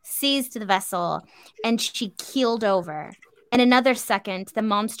trees seized the vessel, and she keeled over. In another second, the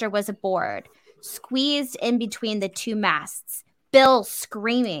monster was aboard, squeezed in between the two masts. Bill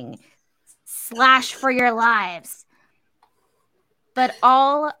screaming, "Slash for your lives." But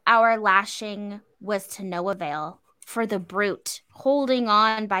all our lashing was to no avail, for the brute, holding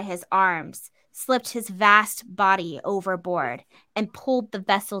on by his arms, slipped his vast body overboard and pulled the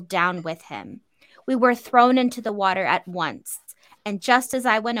vessel down with him. We were thrown into the water at once, And just as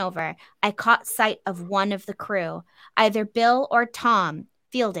I went over, I caught sight of one of the crew, either Bill or Tom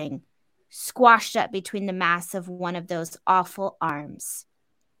Fielding, squashed up between the mass of one of those awful arms.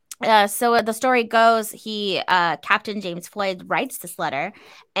 So the story goes, Captain James Floyd writes this letter,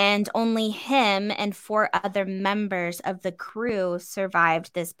 and only him and 4 other members of the crew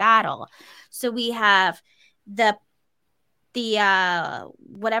survived this battle. So we have the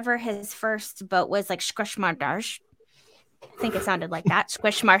whatever his first boat was, like Squishmardarsh. I think it sounded like that.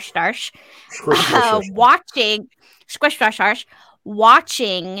 Squishmardarsh.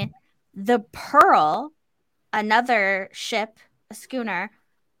 Watching the Pearl, another ship, a schooner,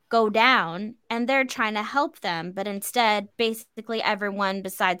 go down, and they're trying to help them, but instead basically everyone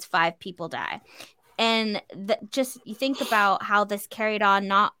besides 5 people die. And just you think about how this carried on,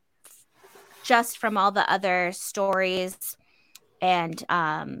 not just from all the other stories and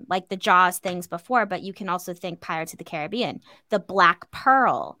like the Jaws things before, but you can also think Pirates of the Caribbean, the Black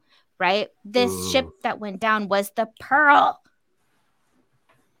Pearl, right? This ship that went down was the Pearl.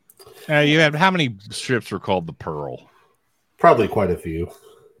 You had how many ships were called the Pearl? Probably quite a few.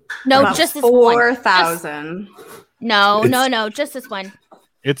 No, just this 4,000. No, just this one.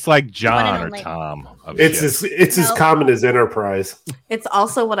 It's like John or Tom. It's as common as Enterprise. It's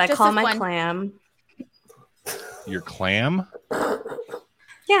also what I just call my one. Clam. Your clam?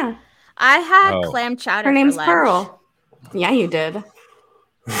 Yeah. I had clam chowder. Her name's Pearl. Yeah, you did.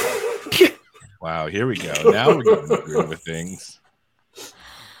 Wow, here we go. Now we're getting through with things.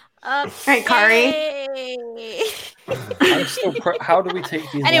 All right, Kari. I'm still how do we take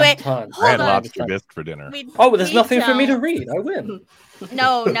these? Anyway, I had lobster bisque for dinner. There's nothing for me to read. I win.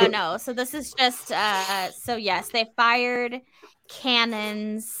 No. So this is just so yes, they fired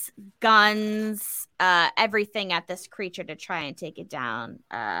cannons, guns, everything at this creature to try and take it down.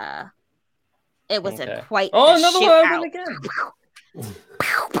 It was a quite another shootout. one again.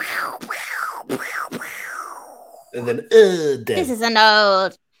 And then This is an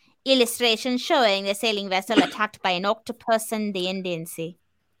old illustration showing the sailing vessel attacked by an octopus in the Indian Sea.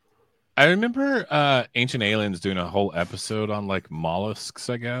 I remember Ancient Aliens doing a whole episode on like mollusks,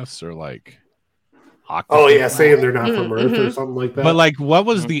 I guess, or like octopus. Oh yeah, saying they're not from Earth or something like that. But like, what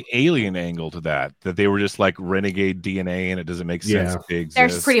was the alien angle to that? That they were just like renegade DNA, and it doesn't make sense. If they exist.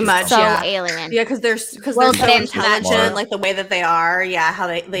 They're pretty much alien. Yeah, because they're so intelligent, like the way that they are. Yeah, how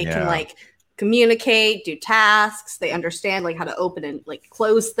they can like communicate, do tasks. They understand like how to open and like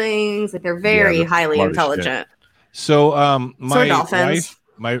close things. Like they're very highly intelligent. So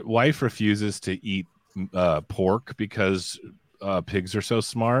my wife refuses to eat pork because pigs are so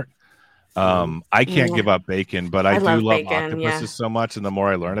smart. I can't give up bacon, but I do love octopuses so much, and the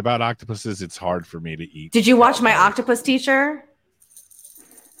more I learn about octopuses, it's hard for me to eat. Did you watch My Octopus Teacher?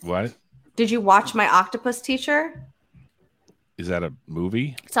 What? Did you watch My Octopus Teacher? Is that a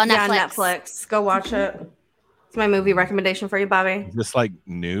movie? It's on Netflix. Yeah, Netflix. Go watch it. It's my movie recommendation for you, Bobby. Is this like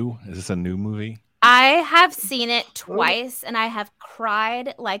new? Is this a new movie? I have seen it twice, and I have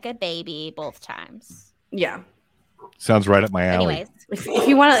cried like a baby both times. Yeah. Sounds right up my alley. Anyways, if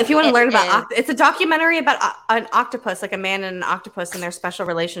you want to learn about it's a documentary about an octopus, like a man and an octopus and their special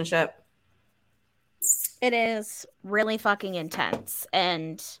relationship. It is really fucking intense,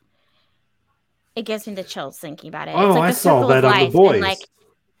 and it gives me the chills thinking about it. Oh, it's like I saw that on The Boys. Like,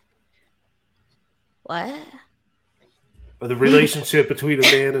 what? The relationship between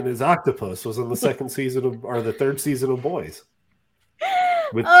a man and his octopus was on the second season or the third season of Boys.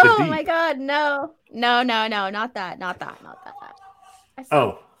 With my god, no, not that.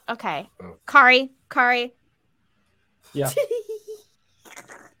 Okay. Kari. Yeah.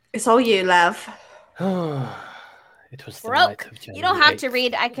 It's all you, love. It was broke. You don't have to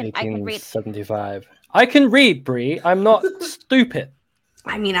read. I can read. 75. I can read, Bree. I'm not stupid.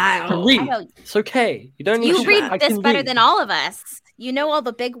 I mean, I don't read. It's okay. You don't need to read this better than all of us. You know all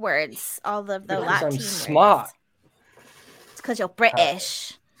the big words, all the Latin I'm words. Smart. It's because you're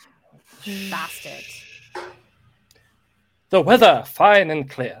British. Bastard. The weather fine and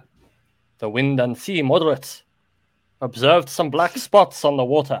clear. The wind and sea moderate. Observed some black spots on the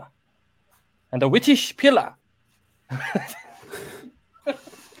water. And a whitish pillar.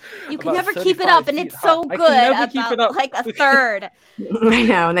 You can never keep it up, and it's so good. Keep it up. Like a third. I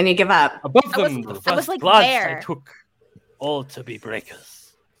know, and then you give up. Above them, the first like bloods there. I took, all to be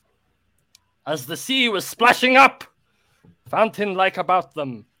breakers. As the sea was splashing up, fountain-like about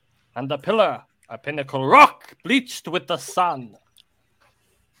them, and the pillar, a pinnacle rock, bleached with the sun.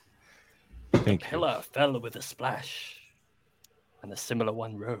 The pillar fell with a splash, and a similar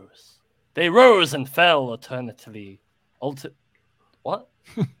one rose. They rose and fell alternately. What?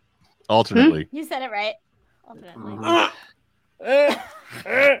 Alternately. You said it right. Alternately.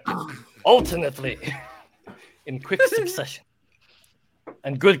 Alternately, in quick succession.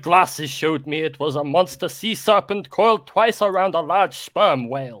 And good glasses showed me it was a monster sea serpent coiled twice around a large sperm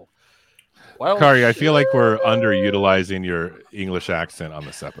whale. Well, Kari, I feel like we're underutilizing your English accent on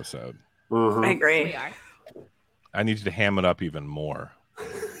this episode. I agree. We are. I need you to ham it up even more.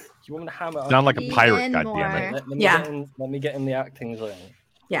 You want me to ham it up? Sound like a pirate, goddammit. Let me get in the acting zone.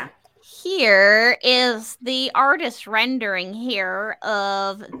 Yeah. Here is the artist rendering here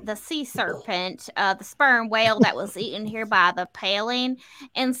of the sea serpent, the sperm whale that was eaten here by the paling.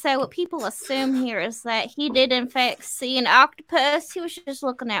 And so what people assume here is that he did in fact see an octopus. He was just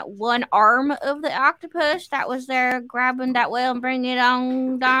looking at one arm of the octopus that was there grabbing that whale and bringing it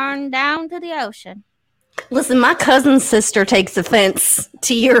on down to the ocean. Listen, my cousin's sister takes offense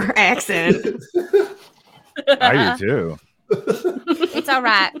to your accent. I do too. It's all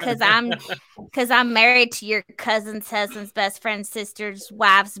right because I'm married to your cousin's husband's best friend's sister's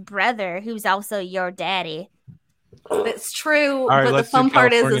wife's brother, who's also your daddy. It's true, right, but the fun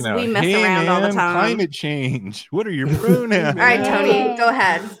part is we mess around all the time. Climate change. What are your pronouns? All right, Tony, go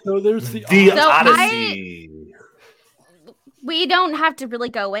ahead. So there's the Odyssey. We don't have to really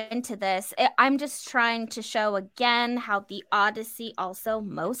go into this. I'm just trying to show again how the Odyssey also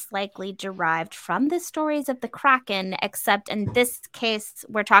most likely derived from the stories of the Kraken, except in this case,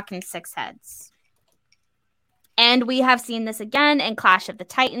 we're talking six heads. And we have seen this again in Clash of the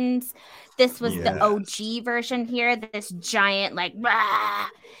Titans. This was the OG version here, this giant rah!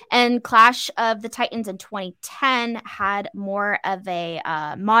 And Clash of the Titans in 2010 had more of a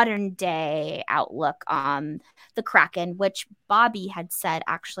modern day outlook on the Kraken, which Bobby had said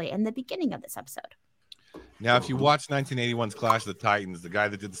actually in the beginning of this episode. Now, if you watch 1981's Clash of the Titans, the guy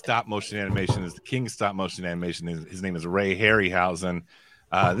that did the stop motion animation is the king of stop motion animation. His name is Ray Harryhausen.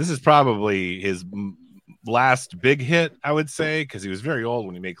 This is probably his last big hit, I would say, because he was very old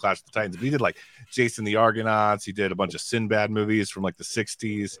when he made Clash of the Titans. But he did Jason the Argonauts. He did a bunch of Sinbad movies from the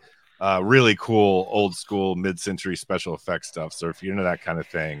 60s. Really cool, old school, mid-century special effects stuff. So if you're into that kind of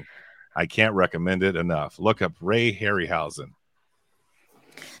thing, I can't recommend it enough. Look up Ray Harryhausen.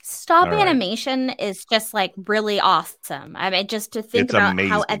 Stop animation is just really awesome. I mean, just to think about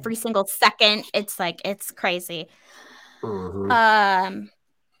amazing. How every single second it's crazy. Mm-hmm.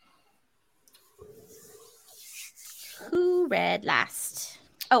 Who read last?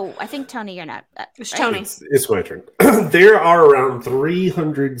 Oh, I think Tony, you're not. It's Tony. It's my turn. There are around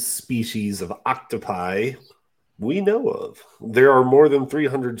 300 species of octopi we know of. There are more than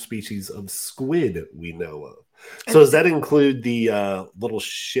 300 species of squid we know of. So does that include the little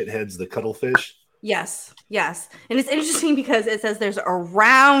shitheads, the cuttlefish? Yes. And it's interesting because it says there's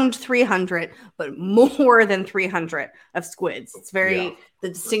around 300, but more than 300 of squids. It's the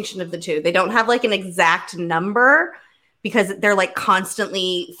distinction of the two. They don't have an exact number because they're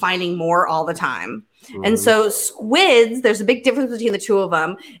constantly finding more all the time. Mm-hmm. And so squids, there's a big difference between the two of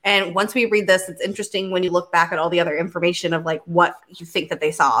them. And once we read this, it's interesting when you look back at all the other information of what you think that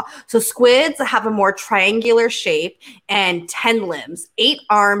they saw. So squids have a more triangular shape and 10 limbs, 8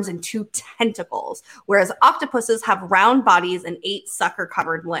 arms and 2 tentacles, whereas octopuses have round bodies and 8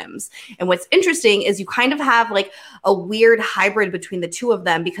 sucker-covered limbs. And what's interesting is you kind of have a weird hybrid between the two of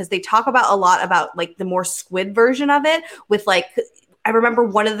them because they talk about a lot about the more squid version of it with I remember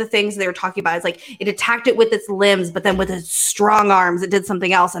one of the things they were talking about is it attacked it with its limbs, but then with its strong arms, it did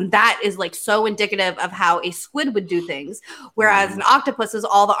something else. And that is so indicative of how a squid would do things. Whereas an octopus is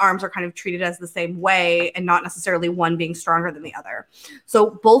all the arms are kind of treated as the same way and not necessarily one being stronger than the other.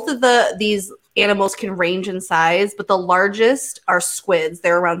 So both of these animals can range in size, but the largest are squids.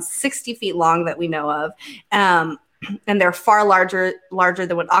 They're around 60 feet long that we know of. And they're far larger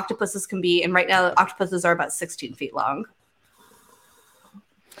than what octopuses can be. And right now, octopuses are about 16 feet long.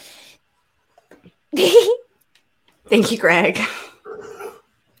 Thank you, Greg.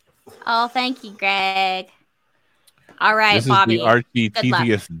 Oh, thank you, Greg. All right, this Bobby. This is the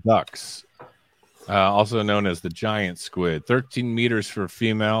Architetius ducks, also known as the giant squid. 13 meters for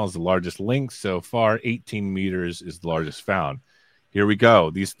female is the largest length so far. 18 meters is the largest found. Here we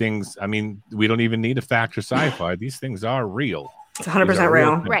go. These things, I mean, we don't even need a fact or sci-fi. These things are real. It's 100%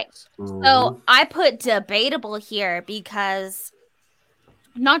 real. Right. So I put debatable here because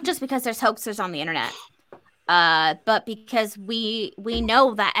not just because there's hoaxers on the internet, but because we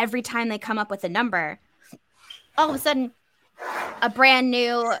know that every time they come up with a number, all of a sudden a brand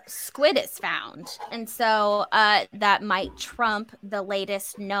new squid is found. And so that might trump the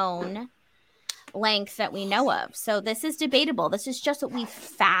latest known length that we know of. So this is debatable. This is just what we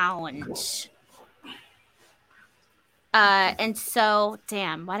found. And so,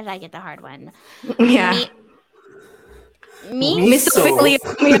 damn, why did I get the hard one? Yeah. Miso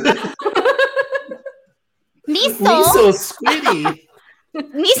squiddy.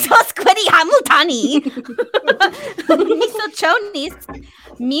 Miso squiddy hamutani.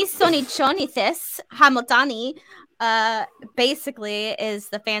 Misonichonithis hamutani. Basically is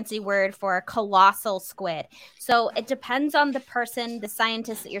the fancy word for a colossal squid. So it depends on the person, the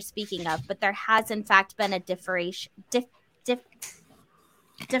scientist that you're speaking of, but there has in fact been a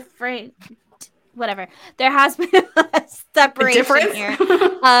whatever. There has been a separation here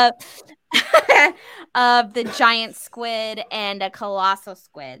of the giant squid and a colossal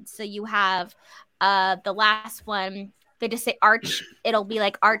squid. So you have the last one, they just say arch, it'll be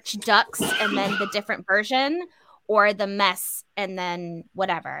like arch ducks and then the different version, or the mess and then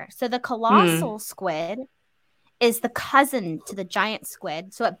whatever. So the colossal squid is the cousin to the giant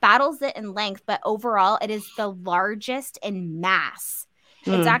squid. So it battles it in length, but overall it is the largest in mass.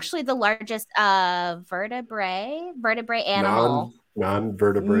 It's actually the largest vertebrate animal.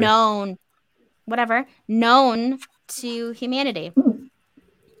 Non-vertebrate. Known to humanity.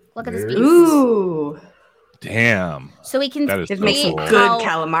 Look at this beast. Ooh. Damn. So we can it makes some good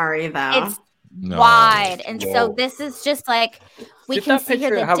calamari though. It's wide. And so this is just like we can see here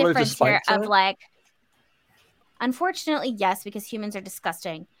the difference here of like, unfortunately, yes, because humans are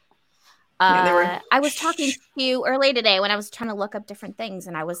disgusting. I was talking to you earlier today when I was trying to look up different things,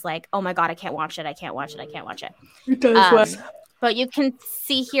 and I was like, "Oh my god, I can't watch it! I can't watch it! I can't watch it!" It does but you can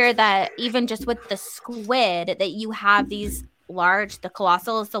see here that even just with the squid, that you have these large. The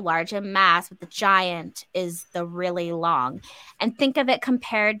colossal is the large in mass, but the giant is the really long. And think of it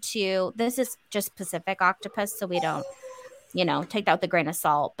compared to, this is just Pacific octopus, so we don't, take that with a grain of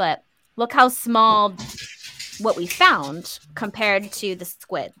salt. But look how small what we found compared to the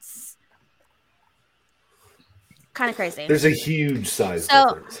squids. Kind of crazy. There's a huge size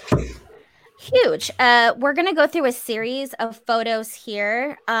difference. Huge. We're going to go through a series of photos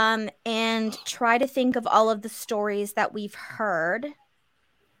here and try to think of all of the stories that we've heard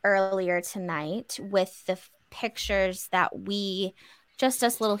earlier tonight with the pictures that we, just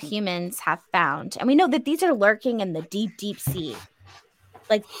as little humans, have found. And we know that these are lurking in the deep, deep sea.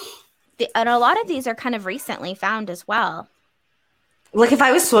 And a lot of these are kind of recently found as well. Like if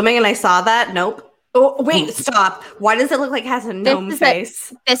I was swimming and I saw that, nope. Oh, wait, stop. Why does it look like it has a gnome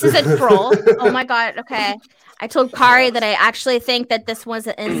face? This is a troll. Oh my god, okay. I told Kari that I actually think that this is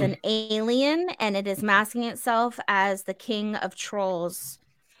an alien, and it is masking itself as the king of trolls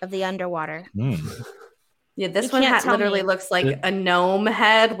of the underwater. Yeah, this one literally looks like a gnome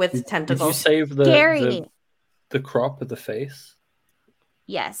head with tentacles. Did you save the crop of the face?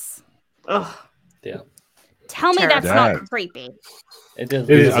 Yes. Ugh. Yeah. Tell me that's not creepy. It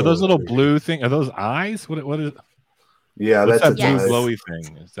is. Are those little blue things? Are those eyes? What is? Yeah, that's that blue glowy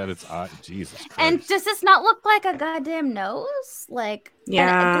thing. Is that its eye? Jesus Christ. And does this not look like a goddamn nose? Like,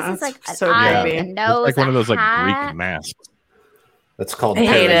 yeah, this is like so an eye, a nose, it's like one of those hat. like Greek masks. That's called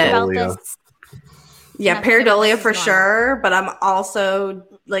pareidolia. Yeah, pareidolia for sure. But I'm also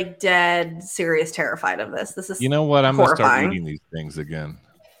like dead serious terrified of this. This is what? I'm gonna start eating these things again.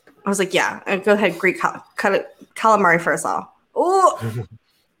 I was like, yeah, go ahead, Greek calamari for us all. Oh,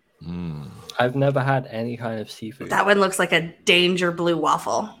 I've never had any kind of seafood. That one looks like a danger blue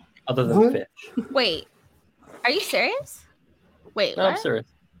waffle. Other than fish. Wait, are you serious? Wait, no, what? I'm serious.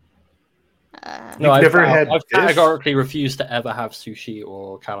 No, I've categorically refused to ever have sushi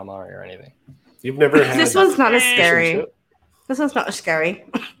or calamari or anything. You've never had this one's not as scary. This one's not as scary.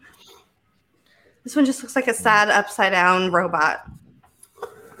 This one just looks like a sad upside down robot.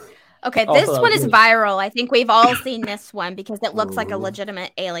 Okay, this one is viral. I think we've all seen this one because it looks like a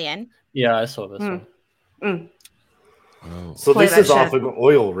legitimate alien. Yeah, I saw this one. Oh. So this is off an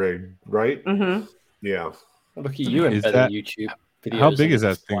oil rig, right? Mm-hmm. Yeah. Look at you embedded YouTube videos. How big is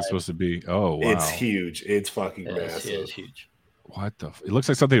that thing supposed to be? Oh, wow. It's huge. It's fucking massive. It is huge. What the? It looks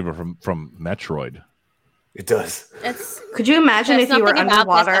like something from Metroid. It does. Could you imagine if you were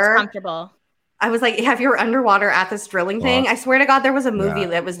underwater? That's comfortable. I was like, if you were underwater at this drilling thing, I swear to God, there was a movie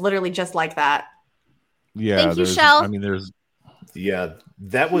that was literally just like that. Yeah. Thank you, Shell. I mean, there's. Yeah,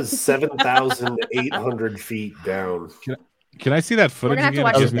 that was 7,800 feet down. Can I see that footage again?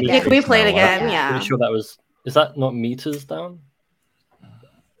 Can we play it again? Yeah. Pretty sure that was. Is that not meters down?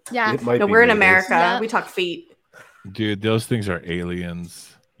 Yeah. No, we're in America. Yeah. We talk feet. Dude, those things are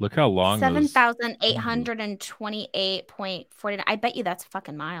aliens. Look how long. 7,828.49. I bet you that's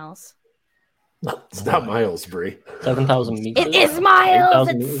fucking miles. It's not miles, Brie. 7,000 meters. It is miles.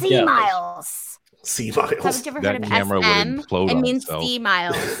 It's sea miles. Sea miles. Have you ever heard of SM? It means sea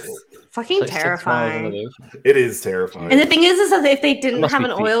miles. fucking terrifying. It is terrifying. And the thing is that if they didn't have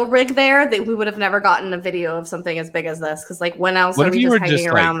an oil rig there, we would have never gotten a video of something as big as this. Because like, when else are we just hanging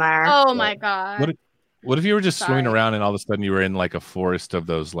around there? Oh my god! What if you were just swimming around and all of a sudden you were in like a forest of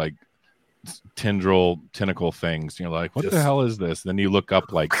those like tentacle things? And you're like, what the hell is this? Then you look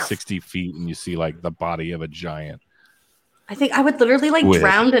up like 60 feet and you see like the body of a giant. I think I would literally like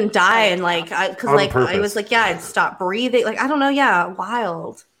drown and die, and like, because like I was like, yeah, I'd stop breathing. Like, I don't know, yeah,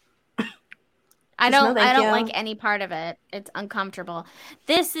 wild. I don't like any part of it. It's uncomfortable.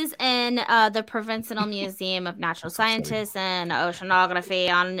 This is in the Provincial Museum of Natural Sciences and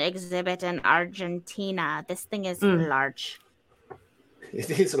Oceanography on exhibit in Argentina. This thing is large. It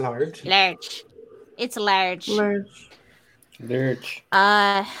is large. Large. It's large. Large.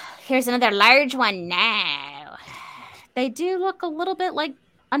 Here's another large one now. They do look a little bit like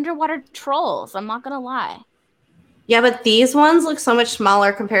underwater trolls. I'm not gonna lie. Yeah, but these ones look so much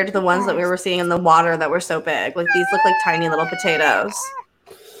smaller compared to the ones that we were seeing in the water that were so big. Like, these look like tiny little potatoes.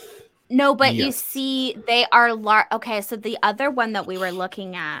 No, but you see, they are large. Okay, so the other one that we were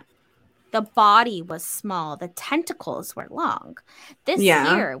looking at, the body was small. The tentacles were long. This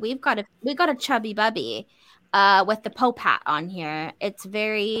here, we got a chubby bubby with the Pope hat on here. It's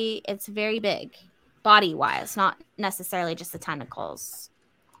very big, body-wise, not necessarily just the tentacles.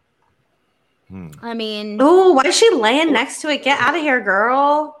 I mean, oh, why is she laying next to it? Get out of here,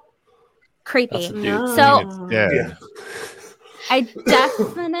 girl. Creepy. No. So I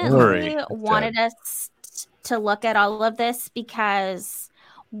definitely wanted us to look at all of this because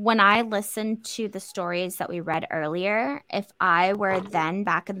when I listened to the stories that we read earlier, if I were then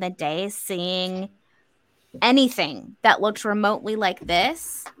back in the day seeing anything that looked remotely like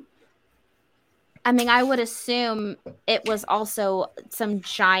this, I mean, I would assume it was also some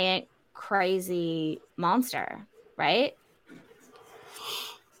giant crazy monster, right?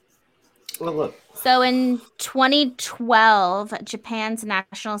 Well, look. So in 2012, Japan's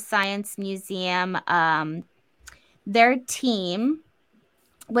National Science Museum, their team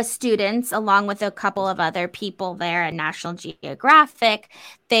with students, along with a couple of other people there at National Geographic,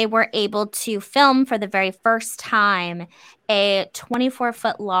 they were able to film for the very first time a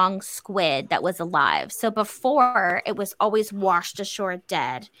 24-foot long squid that was alive. So before, it was always washed ashore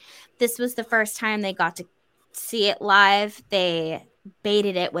dead. This was the first time they got to see it live. They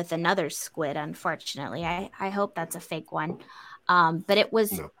baited it with another squid, unfortunately. I hope that's a fake one. But it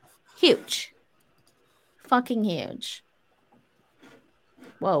was huge. Fucking huge.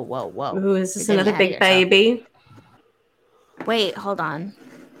 Whoa. Ooh, is this another big baby? Wait, hold on.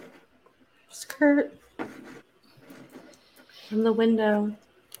 Skirt. From the window.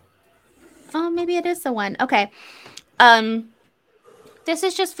 Oh, maybe it is the one. Okay. This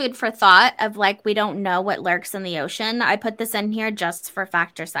is just food for thought of like, we don't know what lurks in the ocean. I put this in here just for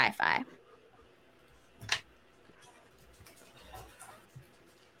fact or sci-fi.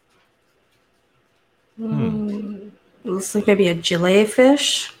 Looks like maybe a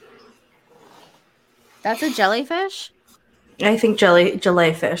jellyfish. That's a jellyfish? I think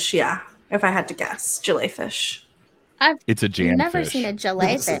jellyfish, yeah. If I had to guess, jellyfish. It's a jamfish. I've never seen a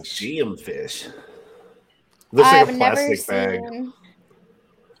jellyfish. It's a jamfish. Looks like a plastic bag.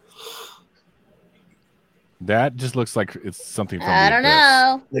 That just looks like it's something from I don't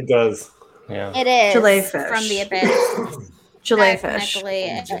know. It does. Yeah. It is. Jellyfish. From the abyss. Jellyfish.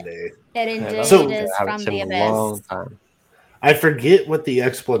 It indeed So- is from the abyss. I forget what the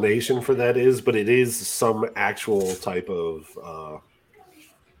explanation for that is, but it is some actual type of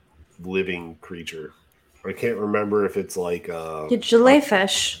living creature. I can't remember if it's like a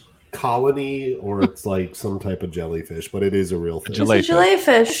jellyfish colony or it's like some type of jellyfish, but it is a real thing. It's a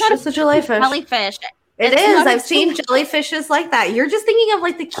jellyfish. It's a jellyfish. Jellyfish. It is. I've seen jellyfishes like that. You're just thinking of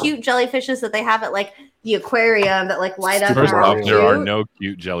like the cute jellyfishes that they have at like the aquarium that like light up. First off, there are no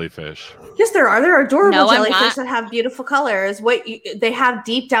cute jellyfish. Yes, there are. There are adorable jellyfish that have beautiful colors. They have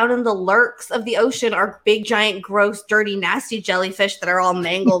deep down in the lurks of the ocean are big, giant, gross, dirty, nasty jellyfish that are all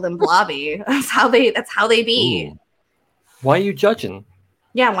mangled and blobby. That's how they be. Ooh. Why are you judging?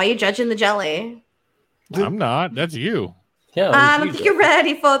 Yeah, why are you judging the jelly? I'm not. That's you. Yeah, I don't think you're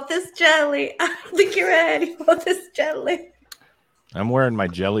ready for this jelly. I don't think you're ready for this jelly. I'm wearing my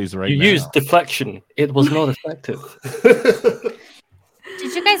jellies right now. You used deflection. It was not effective.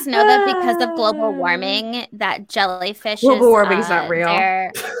 Did you guys know that because of global warming, that jellyfish global warming's not real?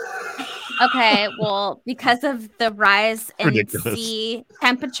 Okay, well, because of the rise in sea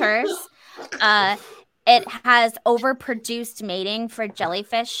temperatures, it has overproduced mating for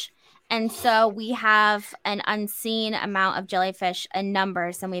jellyfish. And so we have an unseen amount of jellyfish in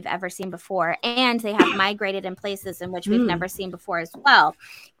numbers than we've ever seen before. And they have migrated in places in which we've never seen before as well,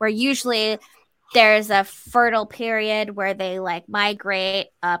 where usually there's a fertile period where they like migrate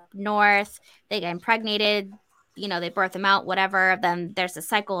up north, they get impregnated, they birth them out, whatever. Then there's a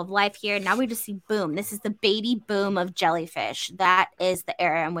cycle of life here. Now we just see boom. This is the baby boom of jellyfish. That is the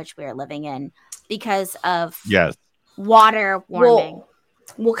era in which we are living in because of water warming.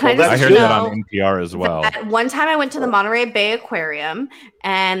 Well, I heard that on NPR as well. One time I went to the Monterey Bay Aquarium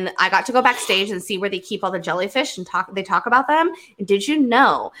and I got to go backstage and see where they keep all the jellyfish and they talk about them. And did you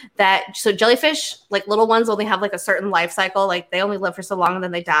know that jellyfish, like little ones, only have like a certain life cycle, like they only live for so long and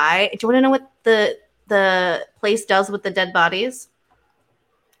then they die. Do you want to know what the place does with the dead bodies?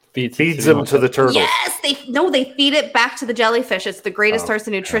 Feeds them to the turtles. Yes, they feed it back to the jellyfish. It's the greatest source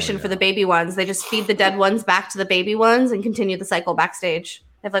of nutrition for the baby ones. They just feed the dead ones back to the baby ones and continue the cycle backstage.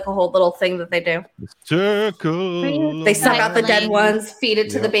 They have like a whole little thing that they do. Circle. They suck out the dead ones, feed it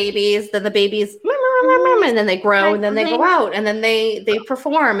to the babies. Then the babies, and then they grow, and then they go out, and then they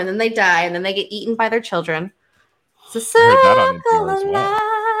perform, and then they die, and then they get eaten by their children. It's a circle of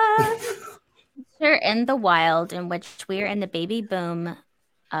life. We're in the wild, in which we're in the baby boom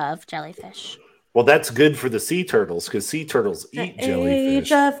of jellyfish. Well, that's good for the sea turtles because sea turtles eat jellyfish.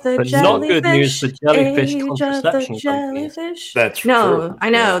 But not good news for jellyfish contraception companies. That's true. I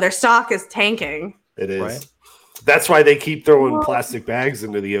know. Their stock is tanking. It is. Right? That's why they keep throwing plastic bags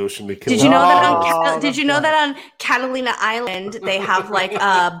into the ocean to kill. Did you know that on Catalina Island they have like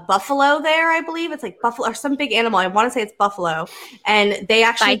a buffalo there? I believe it's like buffalo or some big animal. I want to say it's buffalo, and they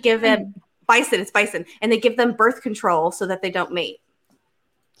actually give it bison. It's bison, and they give them birth control so that they don't mate.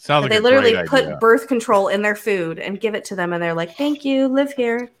 Sounds like they literally put birth control in their food and give it to them, and they're like, "Thank you, live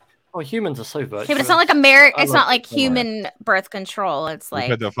here." Oh, humans are so virtuous. Yeah, but it's not like it's not like human birth control. It's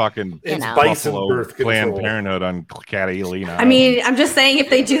like the fucking bison birth Planned Parenthood on Catalina. I mean, I'm just saying,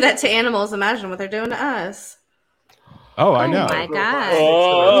 if they do that to animals, imagine what they're doing to us. Oh, I know. Oh my god.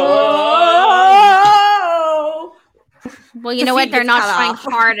 Oh. Well, you know what? They're not trying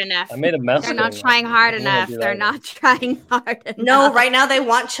hard enough. I made a mess. They're not trying hard enough. They're not trying hard enough. No, right now they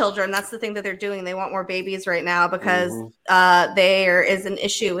want children. That's the thing that they're doing. They want more babies right now because there is an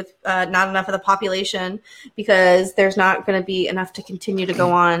issue with not enough of the population because there's not going to be enough to continue to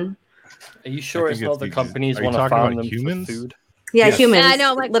go on. Are you sure it's not the companies want to farm them for food? Yeah, yes. humans. I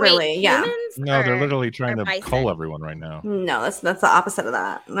know, like literally, humans No, they're literally trying to cull everyone right now. No, that's the opposite of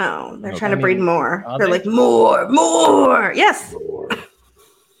that. No, they're trying to breed more. They're like more. Yes.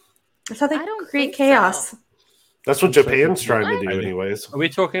 That's how they create chaos. So. That's what Japan's trying to do, anyways. Are we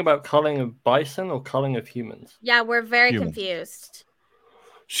talking about culling of bison or culling of humans? Yeah, we're very confused.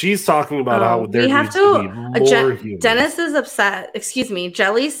 She's talking about how there needs to be more humans. Dennis is upset. Excuse me.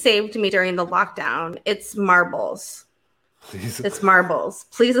 Jelly saved me during the lockdown. It's marbles. It's marbles.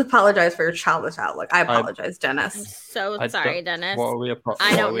 Please apologize for your childish outlook. I apologize, Dennis. I'm so sorry, Dennis.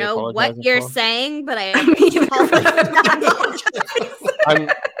 I don't know what you're saying, but I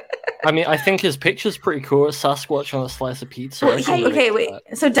mean, I think his picture's pretty cool. Sasquatch on a slice of pizza. Okay, wait.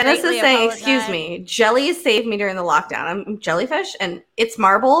 So Dennis is saying, excuse me, jelly saved me during the lockdown. I'm jellyfish, and it's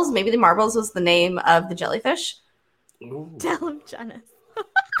marbles. Maybe the marbles was the name of the jellyfish. Ooh. Tell him, Dennis.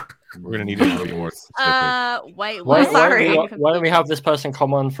 We're gonna need a little more specific. Why don't we have this person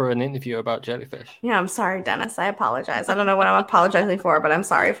come on for an interview about jellyfish? Yeah, I'm sorry, Dennis. I apologize. I don't know what I'm apologizing for, but I'm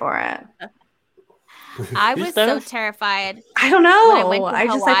sorry for it. I was so terrified. I don't know. I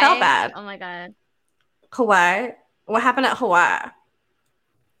felt bad. Oh my god. Hawaii. What happened at Hawaii?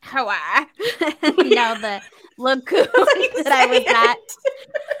 Hawaii. No, the lagoon that I was at.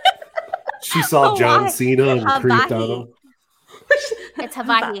 She saw John Cena and creeped on him. It's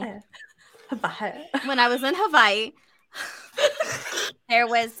Hawaii. When I was in Hawaii, there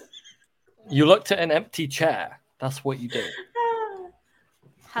was. You looked at an empty chair. That's what you did.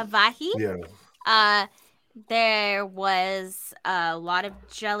 Hawaii? Yeah. There was a lot of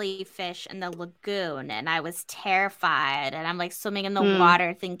jellyfish in the lagoon, and I was terrified. And I'm like swimming in the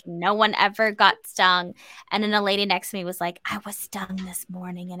water, thinking no one ever got stung. And then a lady next to me was like, "I was stung this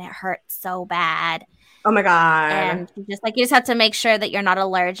morning, and it hurt so bad." Oh my god! And you just have to make sure that you're not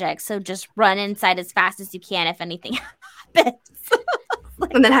allergic. So just run inside as fast as you can if anything happens.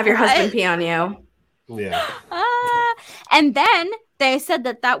 And then have your husband pee on you. Yeah. And then they said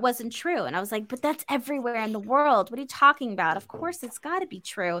that wasn't true. And I was like, but that's everywhere in the world. What are you talking about? Of course it's got to be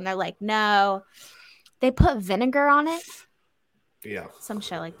true. And they're like, no. They put vinegar on it. Yeah. Some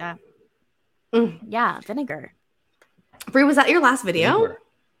shit like that. Yeah, vinegar. Brie, was that your last video? Vinegar.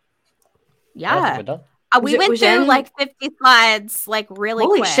 Yeah. We went through like 50 slides, like really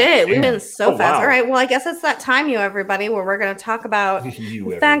Holy quick. shit, we went so fast. Wow. All right, well, I guess it's that time, you everybody, where we're going to talk about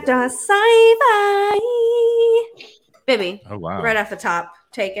fact or sci-fi. Bibby, right off the top,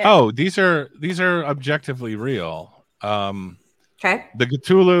 take it. Oh, these are objectively real. Okay. The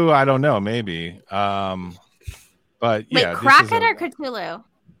Cthulhu, I don't know, maybe. But yeah, Kraken or Cthulhu?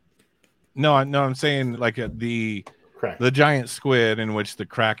 No, I'm saying like the giant squid in which the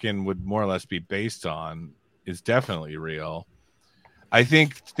Kraken would more or less be based on is definitely real. I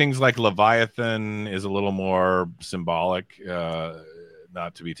think things like Leviathan is a little more symbolic,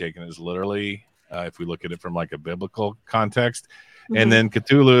 not to be taken as literally if we look at it from like a biblical context. Mm-hmm. And then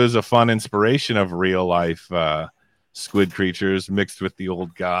Cthulhu is a fun inspiration of real life squid creatures mixed with the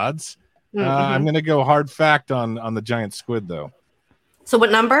old gods. Mm-hmm. I'm going to go hard fact on the giant squid, though. So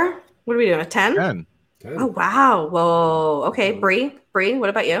what number? What are we doing? A 10? 10. Oh, wow. Whoa. Okay, Bree, what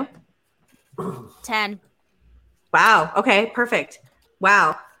about you? 10. Wow. Okay, perfect.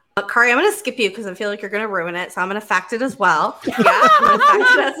 Wow. Kari, I'm going to skip you because I feel like you're going to ruin it. So I'm going to fact it as well. Yeah, I'm going to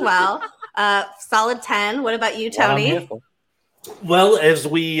fact it as well. Solid 10. What about you, Tony? Well, as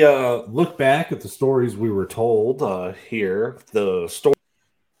we look back at the stories we were told here, the story.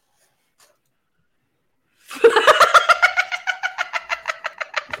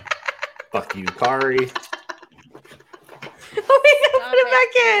 Fuck you, Kari. Put it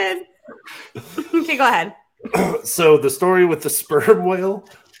back in. Okay, go ahead. So the story with the sperm whale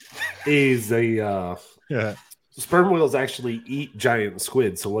is sperm whales actually eat giant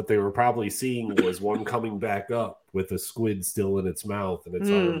squid. So what they were probably seeing was one coming back up with a squid still in its mouth and its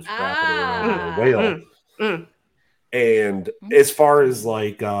arms wrapping around the whale. And as far as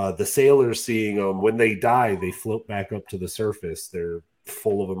like the sailors seeing them, when they die, they float back up to the surface. They're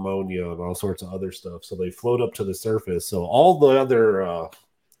full of ammonia and all sorts of other stuff. So they float up to the surface. So all the other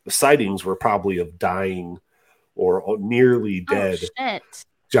sightings were probably of dying or nearly dead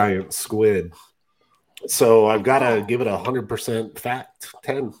giant squid. So I've got to give it 100% fact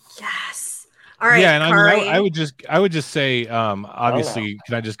 10. Yes. All right. Yeah, and I would just say, obviously,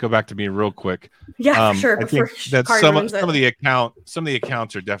 can I just go back to me real quick? Yeah, sure. I think that some of the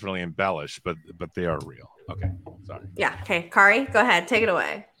accounts are definitely embellished, but they are real. Okay, sorry. Yeah. Okay, Kari, go ahead, take it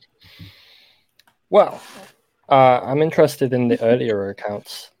away. Well, I'm interested in the earlier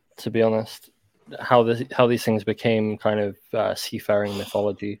accounts, to be honest. How these things became kind of seafaring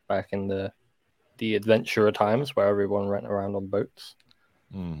mythology back in the adventurer times, where everyone went around on boats.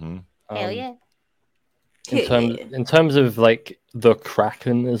 Mm-hmm. Hell yeah. In terms of like the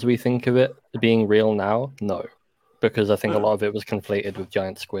Kraken as we think of it being real now, no, because I think a lot of it was conflated with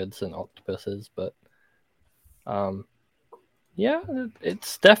giant squids and octopuses. But yeah,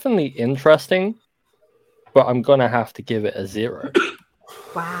 it's definitely interesting, but I'm gonna have to give it a 0.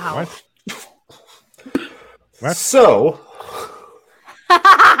 Wow. What? So.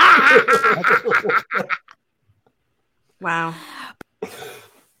 Wow.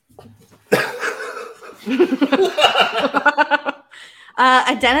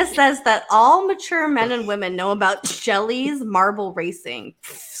 Dennis says that all mature men and women know about Shelley's marble racing.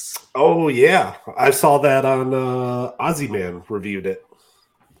 Oh yeah, I saw that on Ozzy Man reviewed it.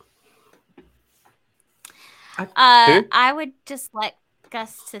 I would just like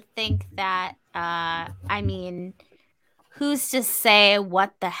us to think that I mean, who's to say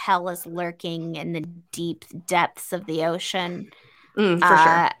what the hell is lurking in the deep depths of the ocean? For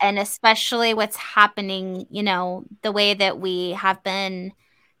sure. And especially what's happening, you know, the way that we have been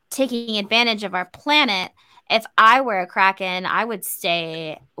taking advantage of our planet. If I were a Kraken, I would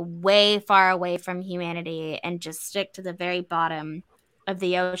stay way far away from humanity and just stick to the very bottom of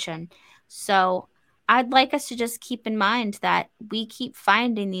the ocean. So I'd like us to just keep in mind that we keep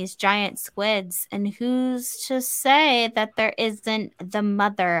finding these giant squids, and who's to say that there isn't the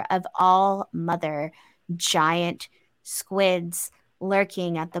mother of all mother giant squids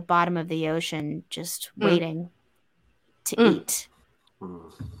lurking at the bottom of the ocean, just waiting to eat.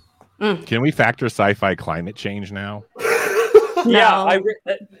 Can we factor sci-fi climate change now? Yeah,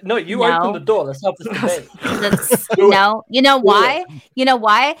 you opened the door. Let's have this debate. No, you know why? You know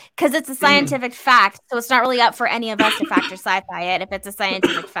why? Because it's a scientific fact, so it's not really up for any of us to factor sci-fi it if it's a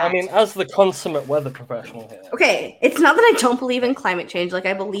scientific fact. I mean, as the consummate weather professional here. Okay, it's not that I don't believe in climate change. Like,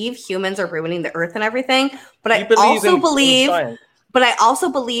 I believe humans are ruining the earth and everything, but I also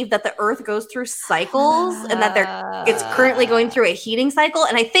believe that the earth goes through cycles and that it's currently going through a heating cycle.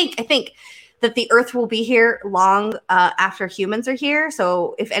 And I think that the earth will be here long after humans are here.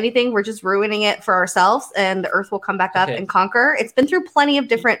 So if anything, we're just ruining it for ourselves, and the earth will come back up and conquer. It's been through plenty of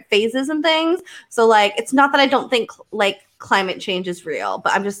different phases and things. So like, it's not that I don't think like climate change is real.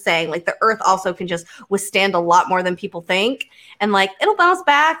 But I'm just saying, like, the Earth also can just withstand a lot more than people think. And, like, it'll bounce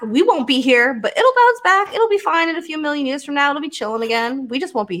back. We won't be here, but it'll bounce back. It'll be fine in a few million years from now. It'll be chilling again. We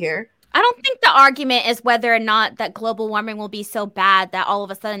just won't be here. I don't think the argument is whether or not that global warming will be so bad that all of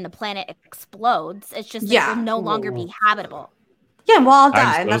a sudden the planet explodes. It's just it will no longer be habitable. Yeah, we'll all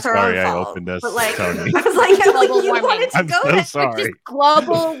die, and that's our own fault. But like, I was like, you wanted to go there. Sorry. It's just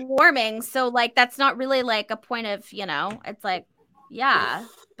global warming, so like that's not really like a point of, it's like, yeah,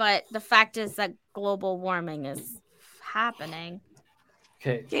 but the fact is that global warming is happening.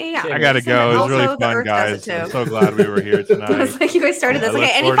 Okay. Yeah. I gotta go. It was really fun, guys. I'm so glad we were here tonight. It's like you guys started this.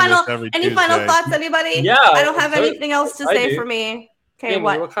 Okay, any final thoughts, anybody? Yeah. I don't have anything else to say for me. Okay,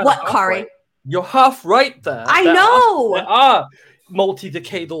 what, Kari? Right. You're half right there. I know. There are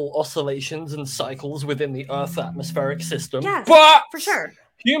multi-decadal oscillations and cycles within the Earth's atmospheric system. Yes, but for sure.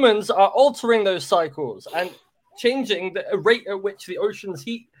 Humans are altering those cycles and changing the rate at which the oceans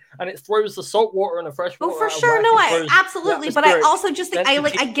heat, and it throws the salt water and the fresh water. Oh, for sure. No, absolutely. But I also just think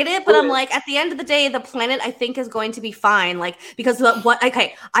I get it. But I'm like, at the end of the day, the planet I think is going to be fine. Like, because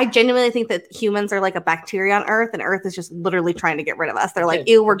I genuinely think that humans are like a bacteria on Earth, and Earth is just literally trying to get rid of us. They're like,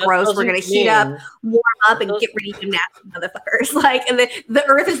 ew, we're gross. We're gonna heat up, warm up, and get rid of you nasty motherfuckers. Like, and the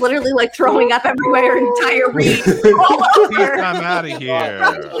Earth is literally like throwing up everywhere and diarrhea all over. I'm out of here.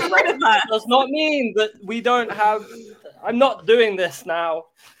 Get rid of us. Does not mean that we don't have. I'm not doing this now.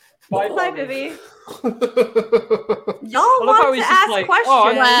 Bye, Bibby. Y'all want to ask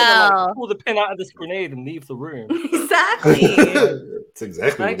questions. Well, pull the pin out of this grenade and leave the room. Exactly. That's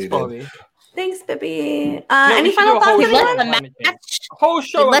exactly what he did. Bobby. Thanks, Bibby. Any final thoughts? We lit the match. Whole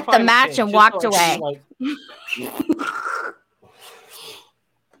show. We lit the match and walked away.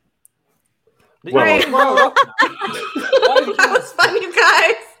 Great. Well, that was fun, you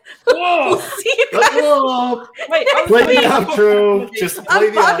guys. We'll see you guys. Wait, play the outro. Just play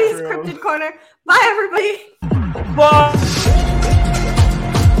the Bobby's outro. Cryptid Corner. Bye, everybody. Bye.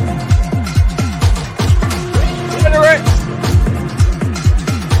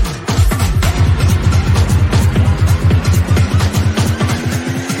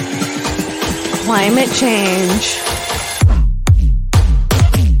 Climate change.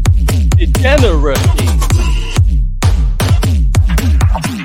 Degenerate.